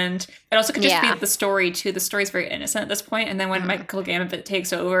 and it also could just be the story, too. The story's very innocent at this point, and then when Michael Gambon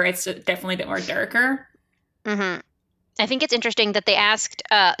takes over, it's definitely a bit more darker. Mm-hmm. I think it's interesting that they asked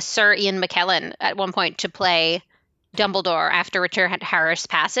Sir Ian McKellen at one point to play Dumbledore after Richard Harris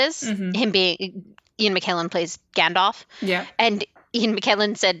passes. Mm-hmm. Him being... Ian McKellen plays Gandalf. Yeah. And Ian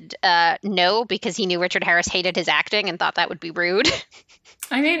McKellen said no because he knew Richard Harris hated his acting and thought that would be rude.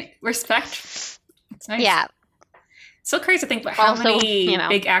 I mean, respect. It's nice. Yeah. So crazy to think about how many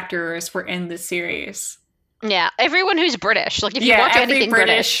big actors were in this series. Yeah. Everyone who's British. Like, if you watch anything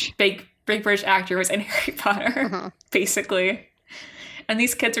British. Big British actor was in Harry Potter, basically. And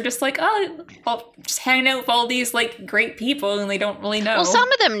these kids are just like, just hanging out with all these, like, great people, and they don't really know. Well,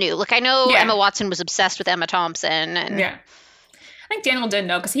 some of them knew. Like, I know Emma Watson was obsessed with Emma Thompson. And... Yeah. I think Daniel did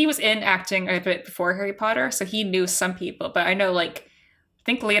know, because he was in acting a bit before Harry Potter, so he knew some people. But I know, like, I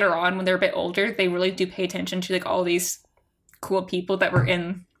think later on, when they're a bit older, they really do pay attention to, like, all these cool people that were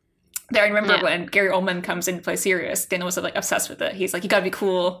in there. I remember when Gary Oldman comes in to play Sirius, Daniel was, like, obsessed with it. He's like, you gotta be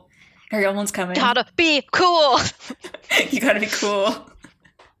cool. Gary Oldman's coming. Gotta be cool! You gotta be cool.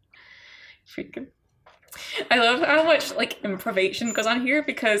 Freaking. I love how much, like, improvisation goes on here,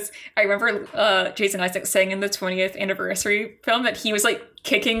 because I remember Jason Isaacs saying in the 20th anniversary film that he was, like,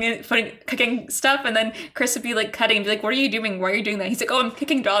 kicking stuff, and then Chris would be, like, cutting and be like, what are you doing? Why are you doing that? He's like, oh, I'm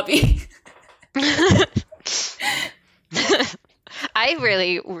kicking Dobby. I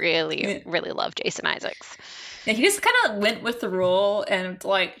really, really, really love Jason Isaacs. Yeah, he just kind of went with the role and,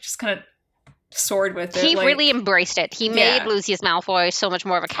 like, just kind of soared with it. He really embraced it. He made Lucius Malfoy so much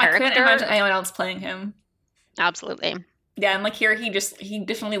more of a character. I couldn't imagine anyone else playing him. Absolutely. Yeah, and like here he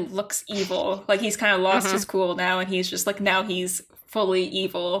definitely looks evil. Like he's kind of lost his cool now, and he's just like now he's fully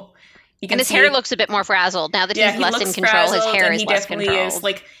evil. And his hair looks a bit more frazzled now that he's less in control. His hair is less controlled. He definitely is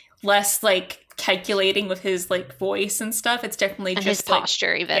like less like calculating with his like voice and stuff. It's definitely and just his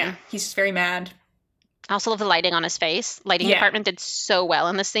posture even. Yeah, he's just very mad. I also love the lighting on his face. Lighting department did so well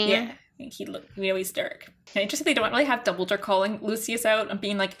in this scene. Yeah. He's dark. And interesting they don't really have Dumbledore calling Lucius out and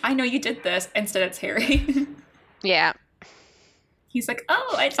being like, I know you did this. Instead it's Harry. Yeah. He's like,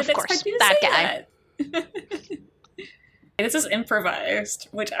 oh, I didn't expect you to say that. This is improvised,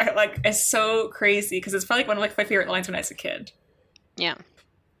 which I like is so crazy because it's probably one of like my favorite lines when I was a kid. Yeah.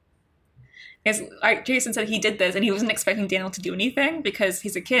 Jason said he did this and he wasn't expecting Daniel to do anything because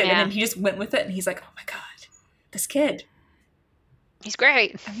he's a kid. And then he just went with it and he's like, oh my god, this kid. He's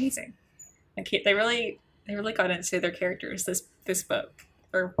great. Amazing. Like they really got into their characters this book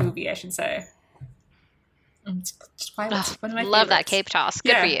or movie, I should say. Just one of my love favorites. That cape toss.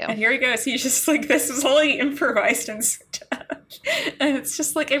 Good for you. And here he goes. He's just like, this is all he improvised and stuff. And it's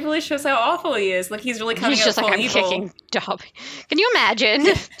just like, it really shows how awful he is. Like he's really coming out full evil. He's just like, I'm kicking Dobby. Can you imagine?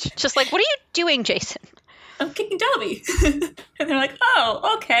 Just like, what are you doing, Jason? I'm kicking Dobby. And they're like,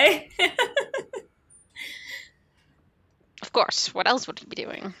 oh, okay. Of course. What else would he be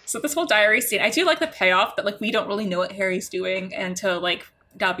doing? So this whole diary scene, I do like the payoff that like we don't really know what Harry's doing until like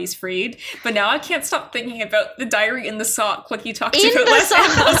Dobby's freed. But now I can't stop thinking about the diary in the sock like you talked about last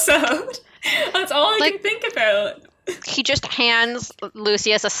episode. That's all I can think about. He just hands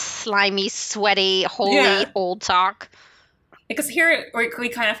Lucius a slimy, sweaty, holy old sock. Because here we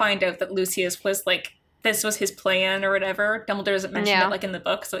kind of find out that Lucius was like, this was his plan or whatever. Dumbledore doesn't mention it like in the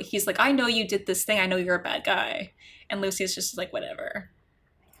book. So he's like, I know you did this thing. I know you're a bad guy. And Lucius just like, whatever.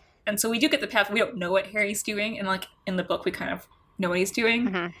 And so we do get the path. We don't know what Harry's doing. And like in the book, we kind of know what he's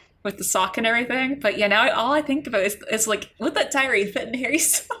doing with the sock and everything. But yeah, now all I think about is like, would that diary fit in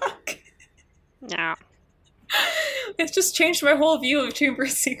Harry's sock? Yeah. It's just changed my whole view of Chamber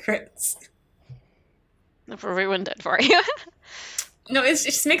of Secrets. I've ruined it for you. No, it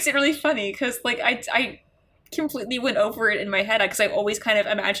just makes it really funny because like I completely went over it in my head because I've always kind of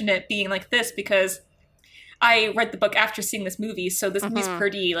imagined it being like this because I read the book after seeing this movie, so this movie's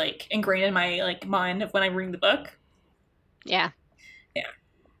pretty like ingrained in my like mind of when I'm reading the book. Yeah. Yeah.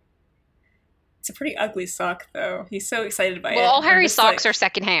 It's a pretty ugly sock though. He's so excited by it. Well, all Harry's socks are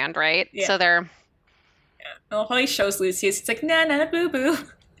secondhand, right? Yeah. So they're well, how he shows Lucius, it's like na na boo boo.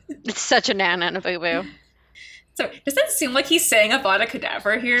 It's such a na na boo boo. So does that seem like he's saying Avada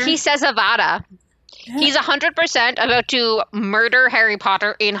Kedavra here? He says Avada. He's 100% about to murder Harry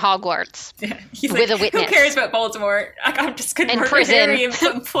Potter in Hogwarts. Yeah. He's with like, a witness. who cares about Voldemort? I'm just going to In murder prison. Harry and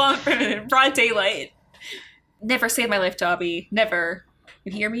put him plump in broad daylight. Never saved my life, Dobby. Never.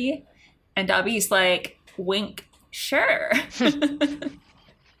 You hear me? And Dobby's like, wink, sure. It's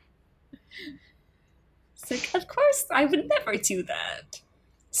like, of course, I would never do that.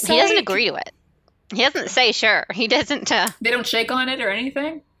 He doesn't agree to it. He doesn't say sure. He doesn't. They don't shake on it or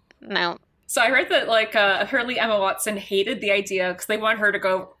anything? No. So I read that, like, apparently Emma Watson hated the idea because they wanted her to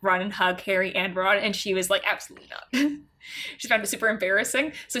go run and hug Harry and Ron, and she was like, absolutely not. She found it super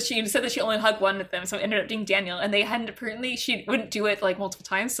embarrassing. So she said that she only hugged one of them, so it ended up being Daniel. And they hadn't, apparently, she wouldn't do it, like, multiple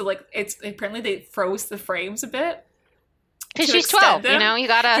times. So, like, apparently they froze the frames a bit. Because she's 12, you know? You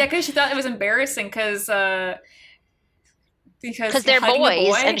gotta... Yeah, because she thought it was embarrassing because they're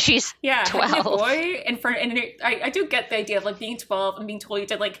boys and she's 12. Hugging a boy in front, and I do get the idea of like being 12 and being told you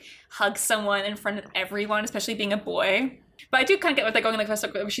to like hug someone in front of everyone, especially being a boy. But I do kind of get what they're going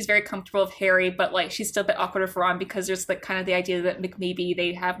like. She's very comfortable with Harry, but like she's still a bit awkward with Ron because there's like kind of the idea that like, maybe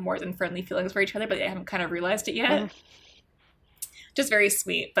they have more than friendly feelings for each other, but they haven't kind of realized it yet. Just very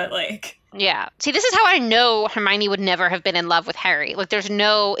sweet, but like... Yeah. See, this is how I know Hermione would never have been in love with Harry. Like,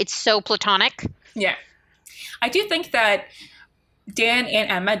 it's so platonic. Yeah. I do think that Dan and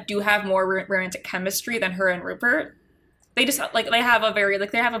Emma do have more romantic chemistry than her and Rupert. They just, like, they have a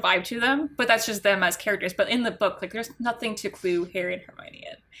vibe to them, but that's just them as characters. But in the book, like, there's nothing to clue Harry and Hermione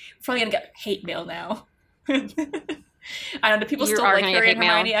in. We're probably gonna get hate mail now. I don't know, do people still like Harry and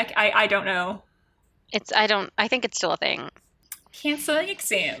Hermione? I don't know. I think it's still a thing. Canceling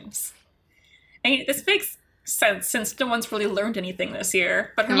exams. I mean, this makes sense since no one's really learned anything this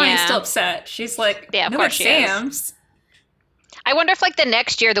year. But Hermione's still upset. She's like, no exams. I wonder if, like, the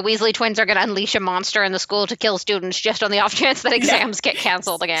next year the Weasley twins are going to unleash a monster in the school to kill students just on the off chance that exams get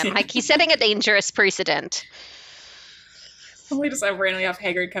canceled again. Like, he's setting a dangerous precedent. We just randomly have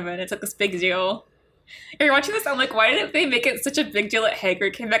Hagrid come in. It's like this big deal. If you're watching this, I'm like, why didn't they make it such a big deal that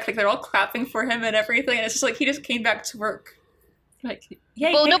Hagrid came back? Like, they're all clapping for him and everything. And it's just like, he just came back to work. Like,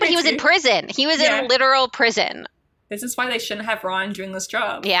 yeah. Well, no, but he was in prison. He was in literal prison. This is why they shouldn't have Ron doing this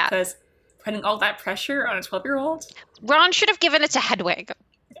job. Yeah. Because putting all that pressure on a 12-year-old. Ron should have given it to Hedwig.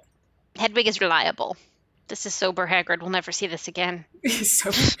 Yeah. Hedwig is reliable. This is sober Hagrid. We'll never see this again.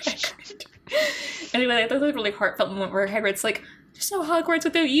 Sober Hagrid. Anyway, there's a really heartfelt moment where Hagrid's like, there's no Hogwarts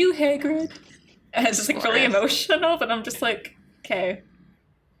without you, Hagrid. And it's just like really emotional, but I'm just like, okay.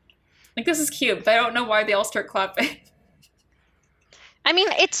 Like, this is cute, but I don't know why they all start clapping. I mean,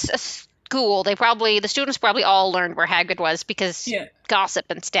 it's a school. The students probably all learned where Hagrid was because gossip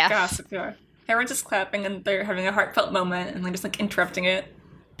and stuff. Gossip, yeah. Everyone's just clapping and they're having a heartfelt moment and they're just like interrupting it.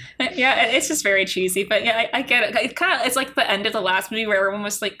 Yeah, it's just very cheesy, but yeah, I get it. It's like the end of the last movie where everyone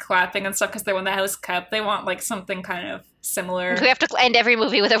was like clapping and stuff because they won the House Cup. They want like something kind of similar. We have to end every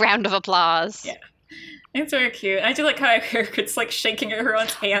movie with a round of applause. Yeah. It's very cute. I do like how Hagrid's like shaking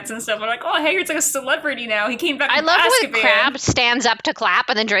everyone's hands and stuff. I'm like, oh, Hagrid's like a celebrity now. He came back from Azkaban. I love when Crabbe stands up to clap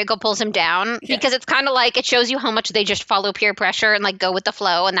and then Draco pulls him down because it's kind of like it shows you how much they just follow peer pressure and like go with the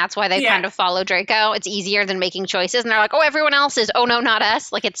flow, and that's why they kind of follow Draco. It's easier than making choices, and they're like, oh, everyone else is. Oh no, not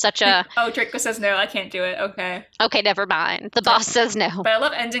us. Like it's such a. Oh, Draco says no. I can't do it. Okay. Okay, never mind. The boss says no. But I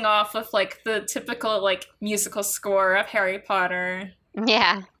love ending off with like the typical like musical score of Harry Potter.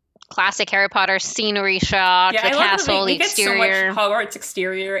 Yeah. Classic Harry Potter scenery shot, the castle, the exterior. We get so much Hogwarts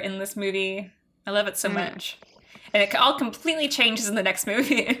exterior in this movie. I love it so much. And it all completely changes in the next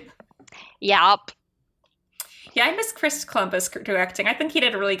movie. Yup. Yeah, I miss Chris Columbus directing. I think he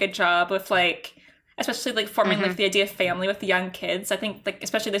did a really good job with like, especially like forming like the idea of family with the young kids. I think like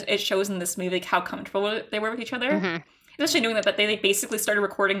especially it shows in this movie like how comfortable they were with each other. Especially knowing that they basically started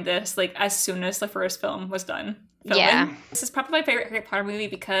recording this like as soon as the first film was done filming. Yeah. This is probably my favorite Harry Potter movie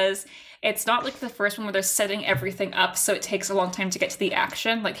because it's not like the first one where they're setting everything up so it takes a long time to get to the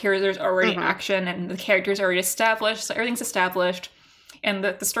action. Like here there's already action and the characters are already established, so everything's established. And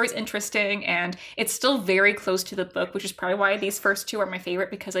the story's interesting, and it's still very close to the book, which is probably why these first two are my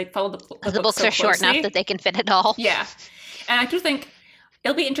favorite because I follow the books so are short enough that they can fit it all. Yeah. And I do think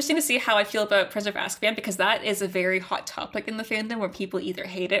it'll be interesting to see how I feel about Prisoner of Azkaban because that is a very hot topic in the fandom where people either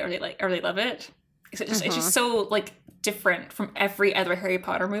hate it or they love it. It's just so like different from every other Harry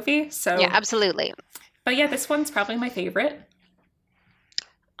Potter movie. So yeah, absolutely. But yeah, this one's probably my favorite.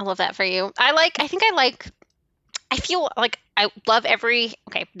 I love that for you. I feel like I love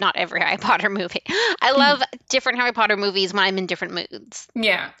not every Harry Potter movie. I love different Harry Potter movies when I'm in different moods.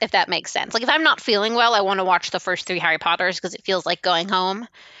 Yeah. If that makes sense. Like if I'm not feeling well, I want to watch the first 3 Harry Potters because it feels like going home.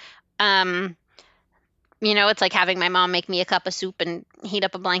 You know, it's like having my mom make me a cup of soup and heat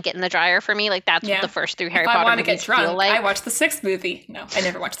up a blanket in the dryer for me. Like, that's what the first 3 Harry If I Potter want to movies get drunk, feel like. I watch the 6th movie. No, I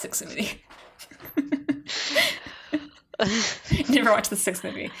never watched the 6th movie. Never watched the 6th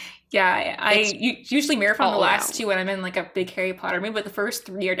movie. Yeah, I usually marathon the last 2 when I'm in like a big Harry Potter movie, but the first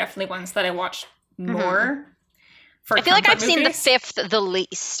 3 are definitely ones that I watch more. I feel like I've seen the 5th the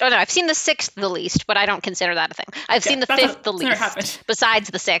least. Oh no, I've seen the 6th the least, but I don't consider that a thing. I've seen the 5th the least, besides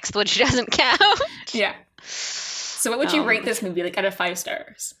the 6th, which doesn't count. Yeah. So what would you rate this movie, like, out of 5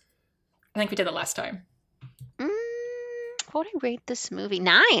 stars? I think we did it last time. What would I rate this movie?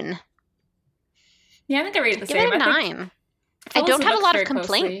 9. Yeah, I think I rated the Give same. It a 9. I don't have a lot of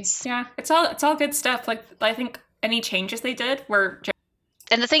complaints. Yeah, it's all good stuff. Like, I think any changes they did were.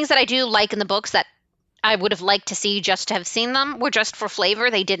 And the things that I do like in the books that I would have liked to see just to have seen them were just for flavor.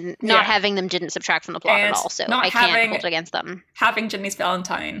 They didn't. Not having them didn't subtract from the plot at all. So I can't hold it against them. Having Ginny's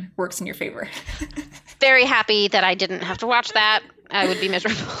Valentine works in your favor. Very happy that I didn't have to watch that. I would be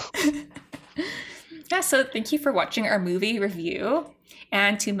miserable. Yeah, so thank you for watching our movie review.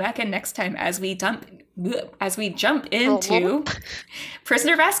 And tune back in next time as we jump into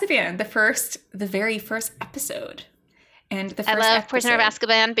Prisoner of Azkaban, the very first episode. And the first I love Prisoner of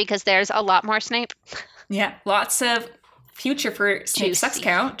Azkaban because there's a lot more Snape. Yeah, lots of future for Snape's sex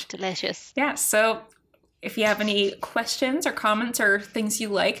count. Delicious. Yeah, so if you have any questions or comments or things you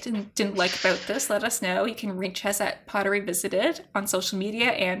liked and didn't like about this, let us know. You can reach us at Pottery Visited on social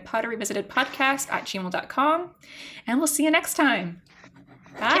media and potteryvisitedpodcast@gmail.com. And we'll see you next time.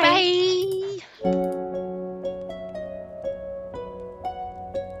 Bye. Bye.